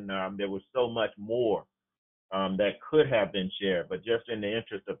lesson, there was so much more that could have been shared. But just in the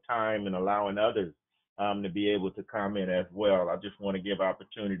interest of time and allowing others to be able to comment as well, I just want to give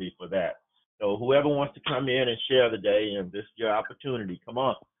opportunity for that. So whoever wants to come in and share the day, and this is your opportunity. Come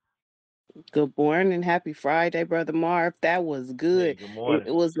on. Good morning, happy Friday, brother Marv. That was Hey, good. good It, morning.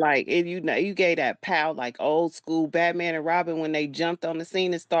 it was like if you gave that pow like old school Batman and Robin when they jumped on the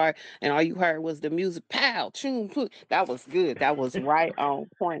scene and started, and all you heard was the music, pow, choom, poo. That was good. That was right on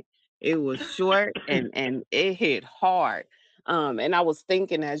point. It was short and it hit hard. And I was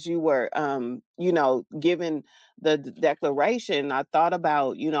thinking as you were giving the declaration, I thought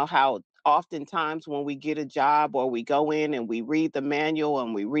about how oftentimes when we get a job or we go in and we read the manual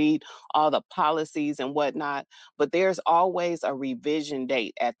and we read all the policies and whatnot, but there's always a revision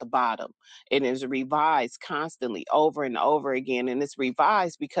date at the bottom. It is revised constantly over and over again. And it's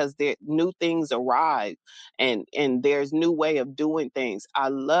revised because there new things arrive and there's new way of doing things. I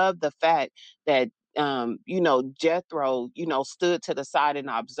love the fact that Jethro, stood to the side and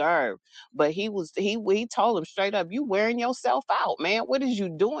observed. But he told him straight up, you wearing yourself out, man. What is you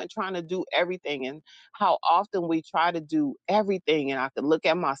doing trying to do everything? And how often we try to do everything. And I could look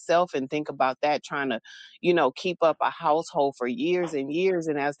at myself and think about that, trying to, keep up a household for years and years.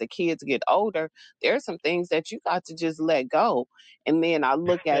 And as the kids get older, there's some things that you got to just let go. And then I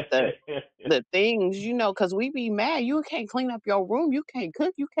look at the things, because we be mad. You can't clean up your room. You can't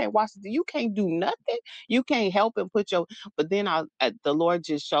cook. You can't you can't do nothing. You can't help and but then the Lord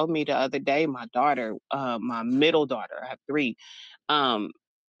just showed me the other day, my daughter, my middle daughter, I have three, um,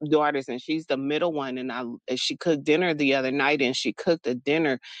 daughters, and she's the middle one. And she cooked dinner the other night, and she cooked a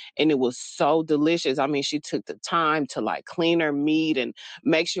dinner, and it was so delicious. I mean, she took the time to like clean her meat and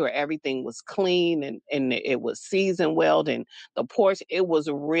make sure everything was clean and it was seasoned well, and the portion, it was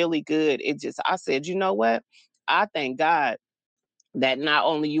really good. I said, you know what? I thank God that not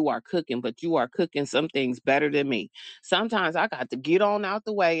only you are cooking, but you are cooking some things better than me. Sometimes I got to get on out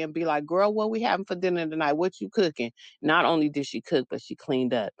the way and be like, girl, what we having for dinner tonight? What you cooking? Not only did she cook, but she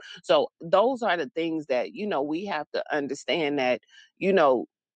cleaned up. So those are the things that, we have to understand that, you know,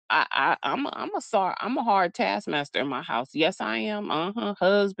 I'm a hard taskmaster in my house. Yes, I am.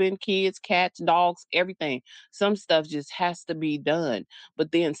 Husband, kids, cats, dogs, everything. Some stuff just has to be done.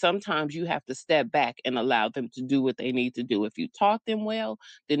 But then sometimes you have to step back and allow them to do what they need to do. If you taught them well,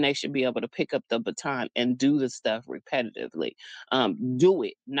 then they should be able to pick up the baton and do the stuff repetitively. Do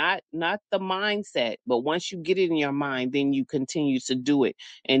it, not the mindset, but once you get it in your mind, then you continue to do it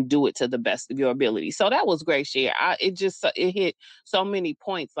and do it to the best of your ability. So that was great share. It hit so many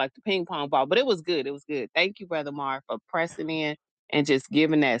points like the ping pong ball, but it was good. It was good. Thank you, Brother Mark, for pressing in and just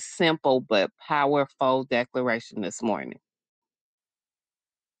giving that simple but powerful declaration this morning.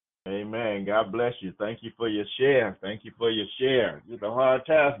 Amen. God bless you. Thank you for your share. Thank you for your share. You're the hard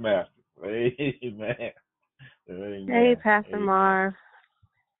taskmaster. Amen. Amen. Hey, Pastor Amen. Marv.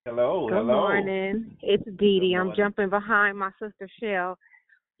 Hello. Good morning. It's Dee Dee. I'm jumping behind my sister Shell.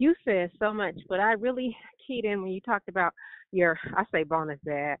 You said so much, but I really keyed in when you talked about I say bonus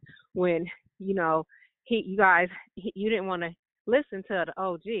dad, when, you didn't want to listen to the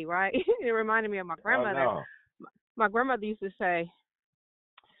OG, right? It reminded me of my grandmother. Oh, no. My grandmother used to say,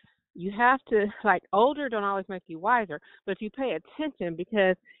 you have to, like, older don't always make you wiser, but if you pay attention,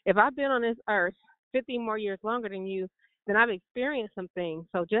 because if I've been on this earth 50 more years longer than you, then I've experienced some things.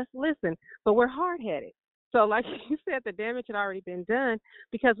 So just listen. But we're hard-headed. So like you said, the damage had already been done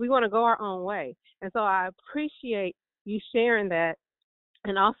because we want to go our own way. And so I appreciate you sharing that,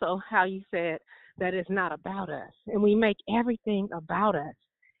 and also how you said that it's not about us. And we make everything about us.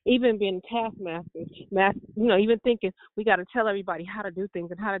 Even being taskmasters, even thinking we got to tell everybody how to do things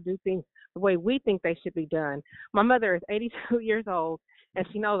and how to do things the way we think they should be done. My mother is 82 years old, and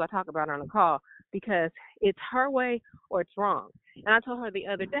she knows I talk about her on the call because it's her way or it's wrong. And I told her the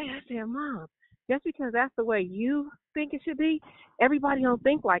other day, I said, Mom, just because that's the way you think it should be, everybody don't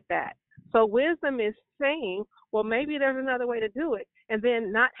think like that. So wisdom is saying, well, maybe there's another way to do it, and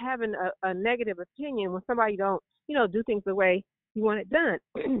then not having a negative opinion when somebody don't, do things the way you want it done.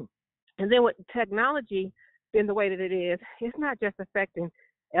 And then with technology being the way that it is, it's not just affecting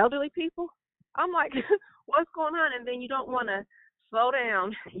elderly people. I'm like, what's going on? And then you don't want to slow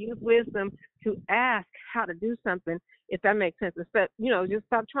down, use wisdom to ask how to do something, if that makes sense. Instead, just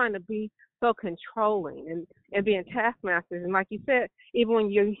stop trying to be so controlling and being taskmasters. And like you said, even when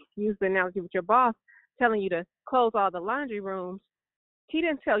you use the analogy with your boss telling you to close all the laundry rooms, He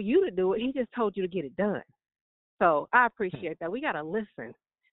didn't tell you to do it. He just told you to get it done. So I appreciate that. We got to listen.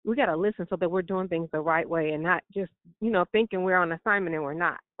 We got to listen so that we're doing things the right way and not just, thinking we're on assignment and we're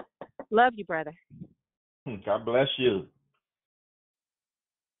not. Love you, brother. God bless you.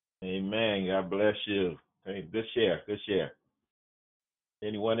 Amen. God bless you. Hey, good share. Good share.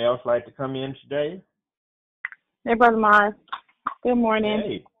 Anyone else like to come in today? Hey, Brother Marv. Good morning.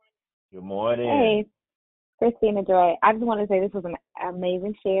 Hey. Good morning. Hey, Christina Joy. I just want to say this was an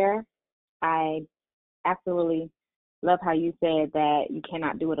amazing share. I absolutely love how you said that you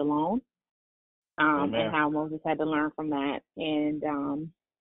cannot do it alone, and how Moses had to learn from that. And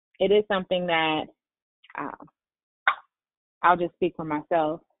it is something that I'll just speak for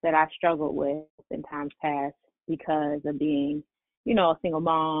myself that I've struggled with in times past because of being, a single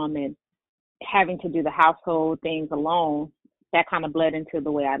mom and having to do the household things alone. That kind of bled into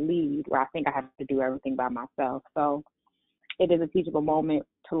the way I lead, where I think I have to do everything by myself. So it is a teachable moment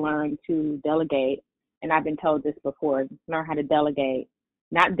to learn to delegate. And I've been told this before, learn how to delegate,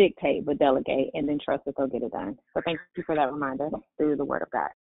 not dictate, but delegate, and then trust that they'll get it done. So thank you for that reminder through the Word of God.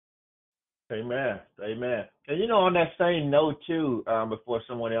 Amen. Amen. And, on that same note, too, before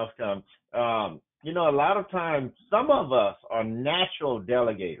someone else comes, a lot of times some of us are natural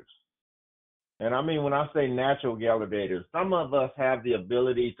delegators. And I mean, when I say natural delegators, some of us have the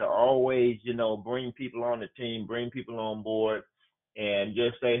ability to always, bring people on the team, bring people on board, and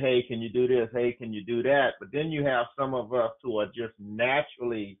just say, hey, can you do this? Hey, can you do that? But then you have some of us who are just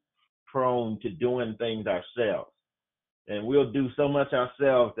naturally prone to doing things ourselves. And we'll do so much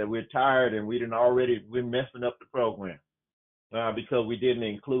ourselves that we're tired and we're messing up the program because we didn't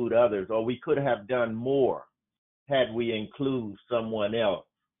include others, or we could have done more had we include someone else.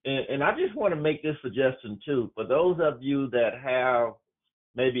 And I just want to make this suggestion too, for those of you that have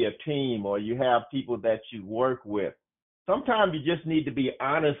maybe a team or you have people that you work with, sometimes you just need to be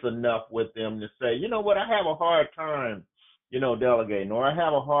honest enough with them to say, you know what, I have a hard time, delegating, or I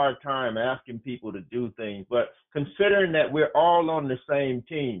have a hard time asking people to do things. But considering that we're all on the same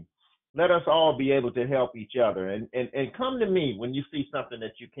team, let us all be able to help each other and come to me when you see something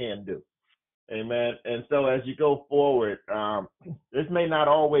that you can do. Amen. And so as you go forward, this may not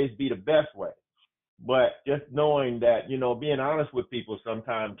always be the best way, but just knowing that, being honest with people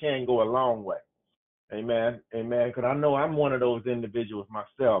sometimes can go a long way. Amen. Amen. Because I know I'm one of those individuals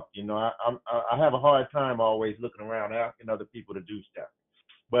myself. I have a hard time always looking around asking other people to do stuff.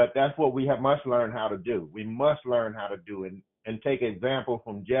 But that's what we must learn how to do. We must learn how to do it and take example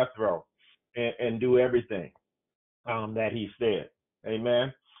from Jethro and do everything that he said.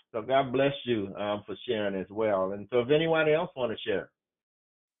 Amen. So God bless you for sharing as well. And so if anyone else want to share.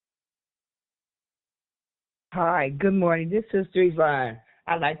 Hi, good morning. This is Sister Yvonne.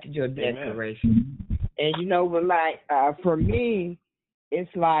 I like to do a declaration. And for me,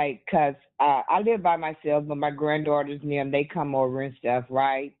 it's like, because I live by myself, but my granddaughters and them, they come over and stuff,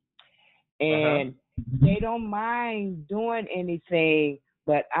 right? And they don't mind doing anything,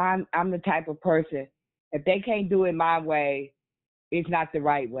 but I'm the type of person, if they can't do it my way, it's not the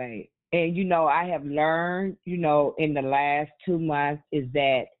right way. And, I have learned, in the last 2 months is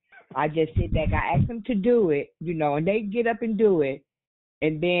that I just sit back, I ask them to do it, and they get up and do it.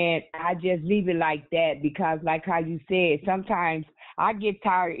 And then I just leave it like that because, like how you said, sometimes I get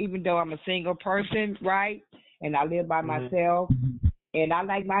tired, even though I'm a single person, right? And I live by myself, and I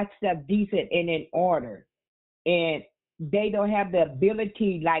like my stuff decent and in order. And they don't have the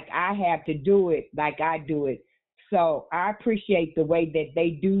ability like I have to do it like I do it. So I appreciate the way that they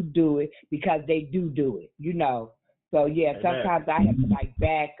do it because they do it, So, yeah, sometimes I have to,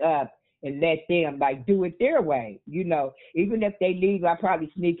 back up and let them, do it their way, Even if they leave, I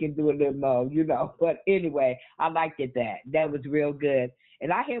probably sneak and do a little more, But anyway, I liked it that. That was real good.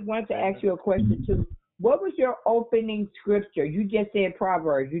 And I had wanted to ask you a question, too. What was your opening scripture? You just said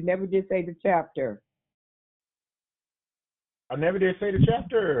Proverbs. You never did say the chapter. I never did say the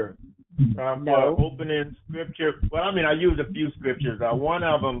chapter. For opening scripture. Well, I used a few scriptures. One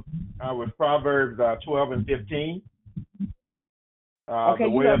of them was Proverbs 12 and 15. Okay, the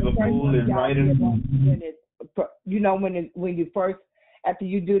way of the fool is right in. When you first, after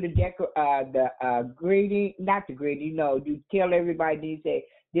you do the greeting, not the greeting, you tell everybody, you say,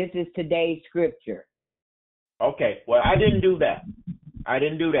 this is today's scripture. Okay, well, I didn't do that. Okay. I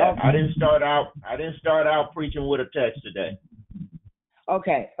didn't start out preaching with a text today.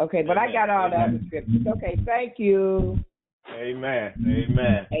 Okay, but I got all the other scriptures. Okay, thank you. Amen.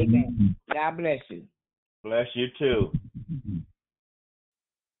 God bless you. Bless you too.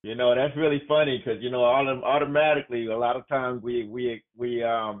 That's really funny because automatically a lot of times we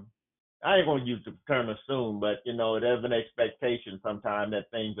I ain't gonna use the term assume, but there's an expectation sometimes that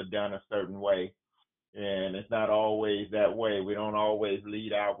things are done a certain way, and it's not always that way. We don't always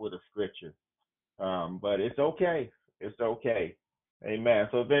lead out with a scripture, but it's okay. It's okay. Amen.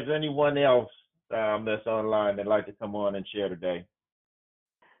 So if there's anyone else that's online that'd like to come on and share today.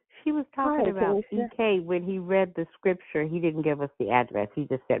 She was talking about EK when he read the scripture. He didn't give us the address. He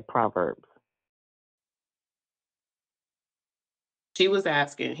just said Proverbs. She was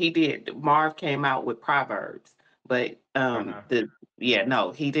asking. He did. Marv came out with Proverbs, but he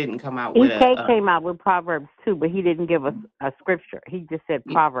didn't come out with EK came out with Proverbs too, but he didn't give us a scripture. He just said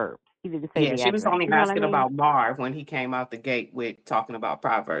Proverbs. He didn't say the address. She was only you know asking what I mean? about Marv when he came out the gate with talking about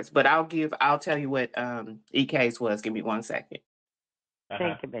Proverbs. But I'll tell you what EK's was. Give me 1 second.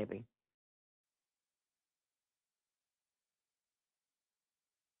 Thank you, baby.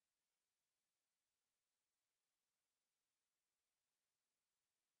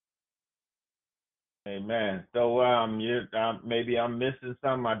 Amen. So maybe I'm missing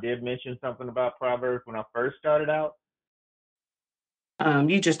something. I did mention something about Proverbs when I first started out.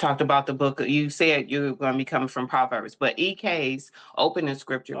 You just talked about the book. You said you were going to be coming from Proverbs, but EK's opening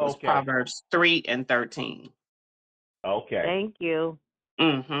scripture was Proverbs 3 and 13. Okay. Thank you.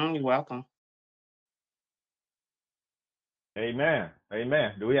 You're welcome. Amen.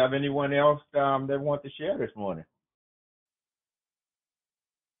 Amen. Do we have anyone else that want to share this morning?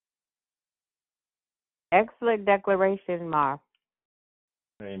 Excellent declaration, Marv.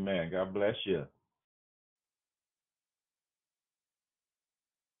 Amen. God bless you.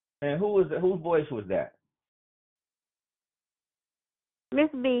 And who was whose voice was that? Miss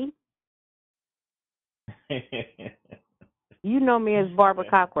B. You know me as Barbara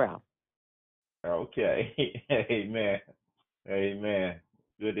Cockrell. Okay. Amen. Amen.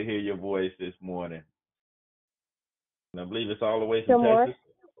 Good to hear your voice this morning. And I believe it's all the way from Texas.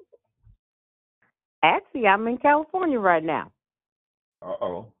 Actually, I'm in California right now.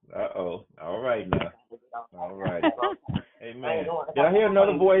 Uh-oh. All right now. All right. Amen. Did I hear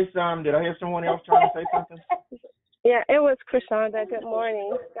another voice? Did I hear someone else trying to say something? Yeah, it was Krishanda. Good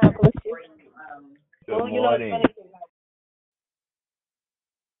morning. God bless you. Good morning.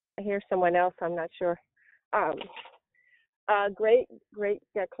 I hear someone else. I'm not sure. Great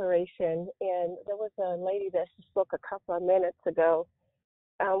declaration. And there was a lady that spoke a couple of minutes ago.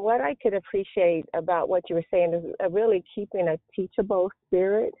 What I could appreciate about what you were saying is really keeping a teachable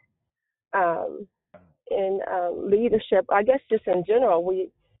spirit in leadership. I guess just in general,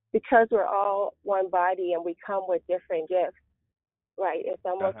 because we're all one body and we come with different gifts, right? It's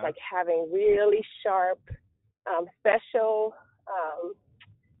almost like having really sharp, special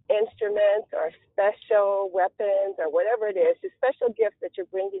instruments or special weapons or whatever it is, just special gifts that you're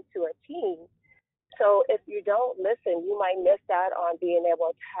bringing to a team. So if you don't listen, you might miss out on being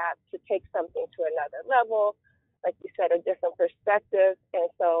able to take something to another level, like you said, a different perspective. And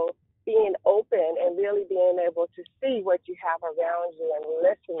so being open and really being able to see what you have around you and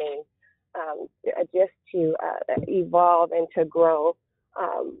listening just to evolve and to grow,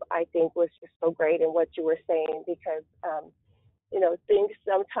 I think was just so great in what you were saying, because things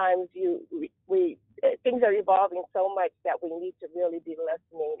sometimes things are evolving so much that we need to really be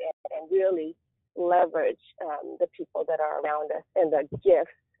listening and really leverage the people that are around us and the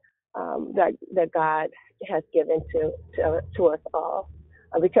gifts that God has given to us all,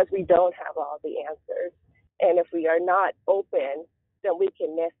 because we don't have all the answers. And if we are not open, then we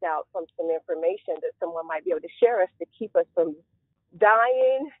can miss out from some information that someone might be able to share us to keep us from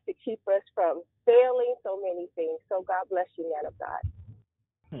dying, to keep us from failing, so many things. So God bless you, man of God.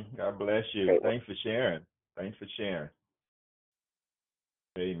 God bless you. Great. Thanks for sharing.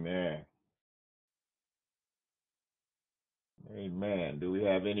 Amen. Amen. Do we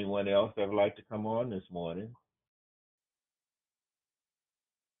have anyone else that would like to come on this morning?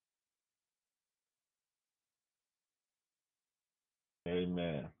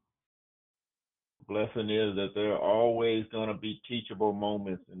 Amen. Blessing is that there are always going to be teachable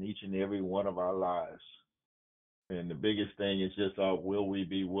moments in each and every one of our lives. And the biggest thing is just will we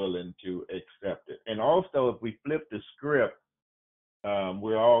be willing to accept it? And also, if we flip the script,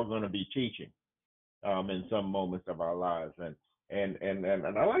 we're all going to be teaching in some moments of our lives. And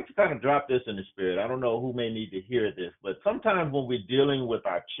I like to kind of drop this in the spirit. I don't know who may need to hear this, but sometimes when we're dealing with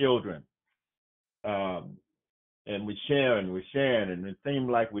our children, and we're sharing, and it seems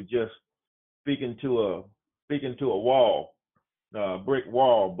like we're just speaking to a wall, brick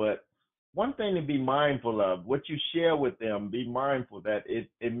wall. But one thing to be mindful of, what you share with them, be mindful that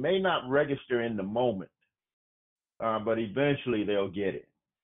it may not register in the moment, but eventually they'll get it.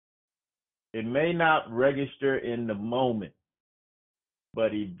 It may not register in the moment,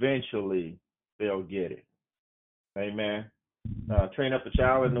 but eventually they'll get it. Amen. Train up a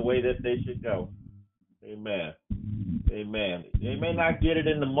child in the way that they should go. Amen. Amen. They may not get it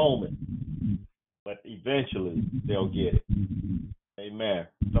in the moment, but eventually they'll get it. Amen.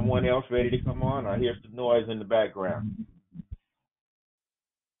 Someone else ready to come on? I hear some noise in the background.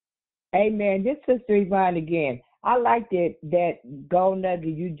 Amen. This is Sister Yvonne again. I like that gold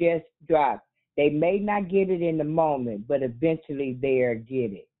nugget you just dropped. They may not get it in the moment, but eventually they'll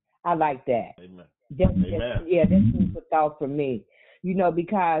get it. I like that. Amen. Amen. That's food for thought for me.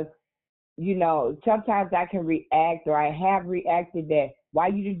 Because sometimes I can react, or I have reacted that why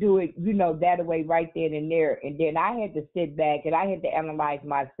you do it, that way right then and there. And then I had to sit back and I had to analyze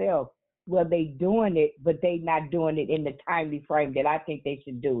myself. Well, they doing it, but they not doing it in the timely frame that I think they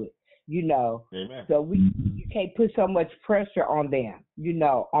should do it. Amen. So you can't put so much pressure on them,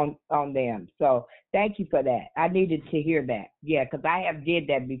 on them. So thank you for that. I needed to hear that. Yeah, because I have did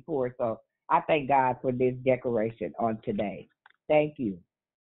that before. So I thank God for this declaration on today. Thank you.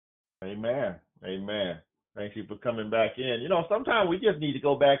 Amen. Amen. Thank you for coming back in. Sometimes we just need to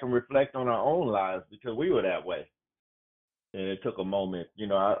go back and reflect on our own lives because we were that way. And it took a moment.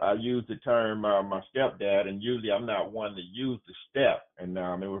 I used the term my stepdad, and usually I'm not one to use the step. And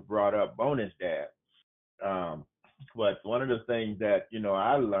it was brought up bonus dad. But one of the things that,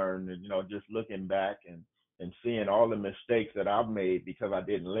 I learned, just looking back and seeing all the mistakes that I've made because I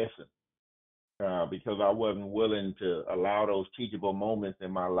didn't listen. Because I wasn't willing to allow those teachable moments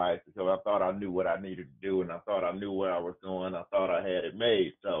in my life because I thought I knew what I needed to do and I thought I knew where I was going. I thought I had it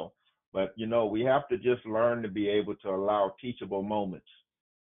made. But we have to just learn to be able to allow teachable moments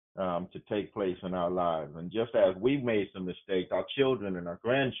to take place in our lives. And just as we've made some mistakes, our children and our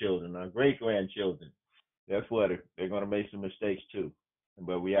grandchildren, our great-grandchildren, guess what? They're going to make some mistakes too.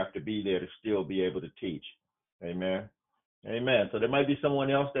 But we have to be there to still be able to teach. Amen. Amen. So there might be someone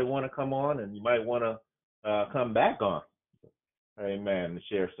else that want to come on, and you might want to come back on. Amen. To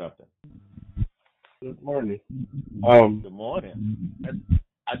share something. Good morning. Good morning.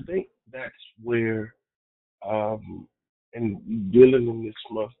 I think that's where, and dealing in this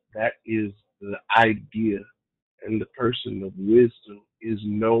month, that is the idea and the person of wisdom is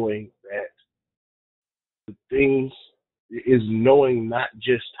knowing that the things is knowing not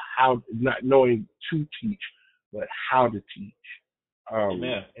knowing to teach, but how to teach.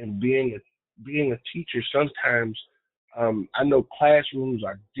 Amen. And being a teacher, sometimes I know classrooms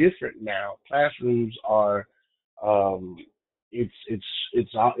are different now. Classrooms are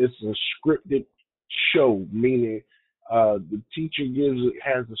it's a scripted show, meaning the teacher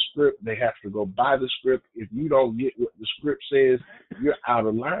has a script. They have to go by the script. If you don't get what the script says, you're out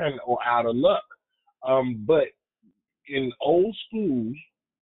of line or out of luck. But in old schools,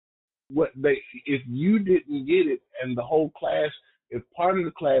 if you didn't get it and the whole class, if part of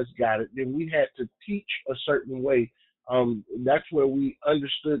the class got it, then we had to teach a certain way. That's where we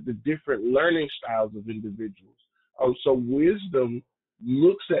understood the different learning styles of individuals. So wisdom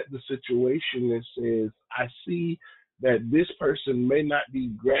looks at the situation and says, I see that this person may not be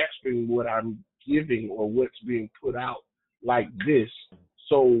grasping what I'm giving or what's being put out like this.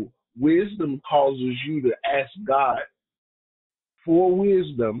 So wisdom causes you to ask God for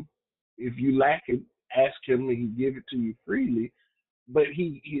wisdom. If you lack it, ask him and he give it to you freely. But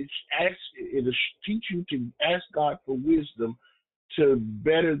it'll teach you to ask God for wisdom to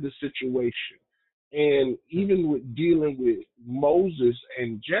better the situation. And even with dealing with Moses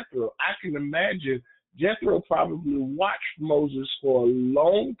and Jethro, I can imagine Jethro probably watched Moses for a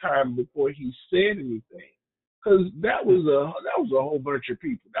long time before he said anything, because that was a whole bunch of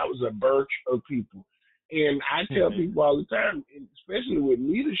people. That was a bunch of people. And I tell people all the time, especially with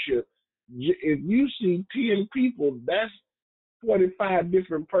leadership, if you see 10 people, that's 45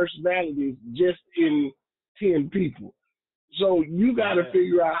 different personalities just in 10 people. So you got to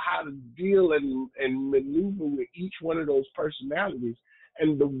figure out how to deal and maneuver with each one of those personalities.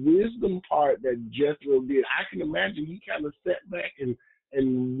 And the wisdom part that Jethro did, I can imagine he kind of sat back and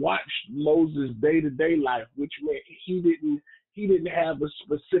watched Moses' day-to-day life, which meant he didn't have a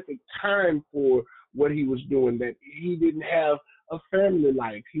specific time for what he was doing, that he didn't have a family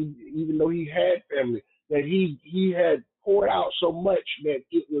life. Even though he had family, that he had poured out so much that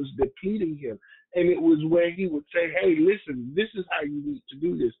it was depleting him. And it was where he would say, hey, listen, this is how you need to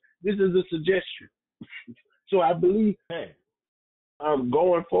do this. This is a suggestion. So I believe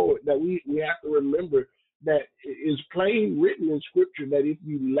going forward that we have to remember that it is plain written in Scripture that if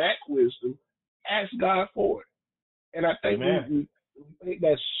you lack wisdom, ask God for it. And I think we think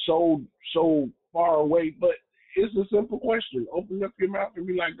that's so far away, but it's a simple question. Open up your mouth and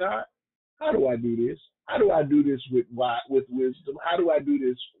be like, God, How do I do this? How do I do this with wisdom? How do I do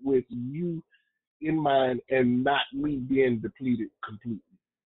this with you in mind and not me being depleted completely?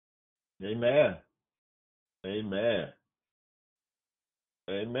 Amen. Amen.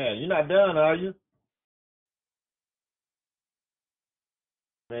 Amen. You're not done, are you?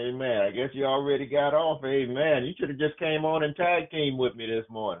 Amen. I guess you already got off. Amen. You should have just came on and tag team with me this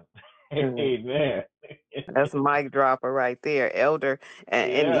morning. Amen. That's mic dropper right there, Elder.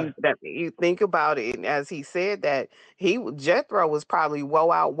 And Yeah. you think about it, and as he said that Jethro was probably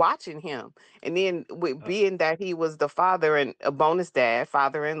woe out watching him, and then with being that he was the father and a bonus dad,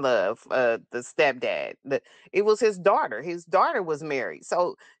 father in love, the stepdad, it was his daughter. His daughter was married,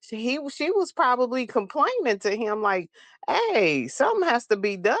 so she was probably complaining to him like, "Hey, something has to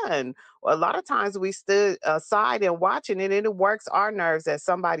be done." A lot of times we stood aside and watching it, and it works our nerves that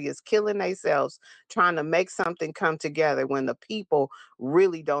somebody is killing themselves trying to make something come together when the people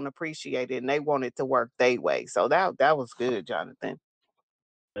really don't appreciate it and they want it to work their way. So that was good, Jonathan.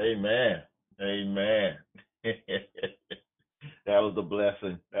 Amen. Amen. That was a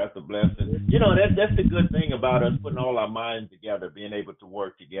blessing. That's a blessing. You know, that's the good thing about us putting all our minds together, being able to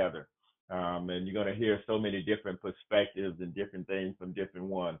work together. And you're going to hear so many different perspectives and different things from different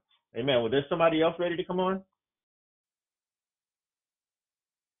ones. Amen. Well, there's somebody else ready to come on?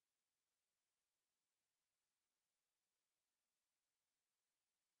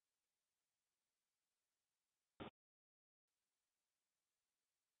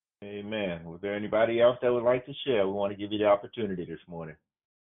 Amen. Was there anybody else that would like to share? We want to give you the opportunity this morning.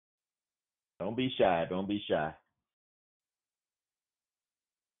 Don't be shy. Don't be shy.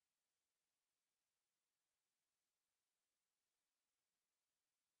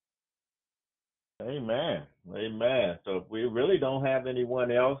 Amen. Amen. So if we really don't have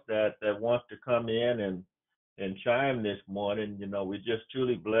anyone else that wants to come in and chime this morning, you know, we're just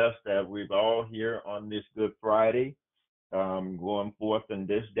truly blessed that we're all here on this Good Friday, going forth in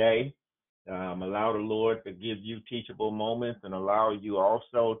this day. Allow the Lord to give you teachable moments and allow you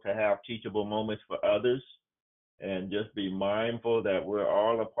also to have teachable moments for others. And just be mindful that we're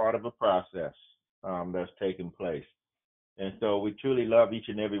all a part of a process that's taking place. And so we truly love each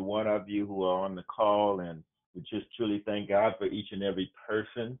and every one of you who are on the call, and we just truly thank God for each and every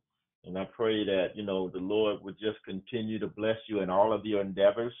person. And I pray that, you know, the Lord would just continue to bless you in all of your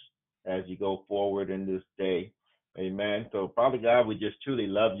endeavors as you go forward in this day. Amen. So, Father God, we just truly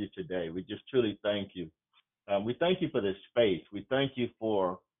love you today. We just truly thank you. We thank you for this space. We thank you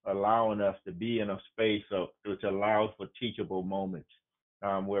for allowing us to be in a space which allows for teachable moments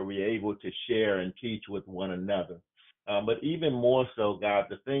where we're able to share and teach with one another. But even more so, God,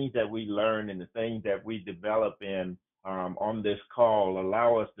 the things that we learn and the things that we develop in on this call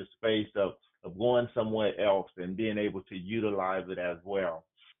allow us the space of going somewhere else and being able to utilize it as well.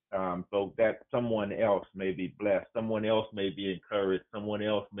 So that someone else may be blessed, someone else may be encouraged, someone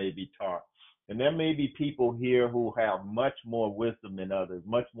else may be taught. And there may be people here who have much more wisdom than others,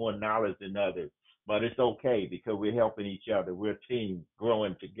 much more knowledge than others, but it's okay because we're helping each other. We're a team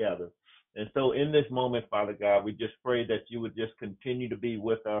growing together. And so in this moment, Father God, we just pray that you would just continue to be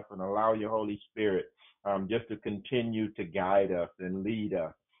with us and allow your Holy Spirit just to continue to guide us and lead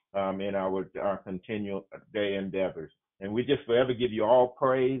us in our continual day endeavors. And we just forever give you all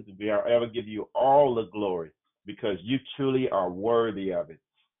praise. We forever give you all the glory because you truly are worthy of it.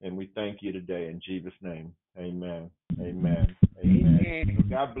 And we thank you today in Jesus' name. Amen. Amen. Amen. So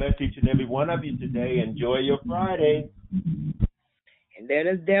God bless each and every one of you today. Enjoy your Friday. And let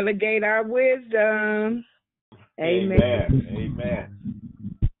us delegate our wisdom. Amen. Amen.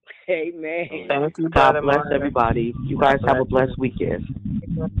 Amen. Thank you, God Brother bless Marvin. everybody. You guys have a blessed weekend.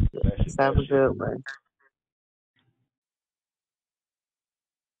 Have a good one.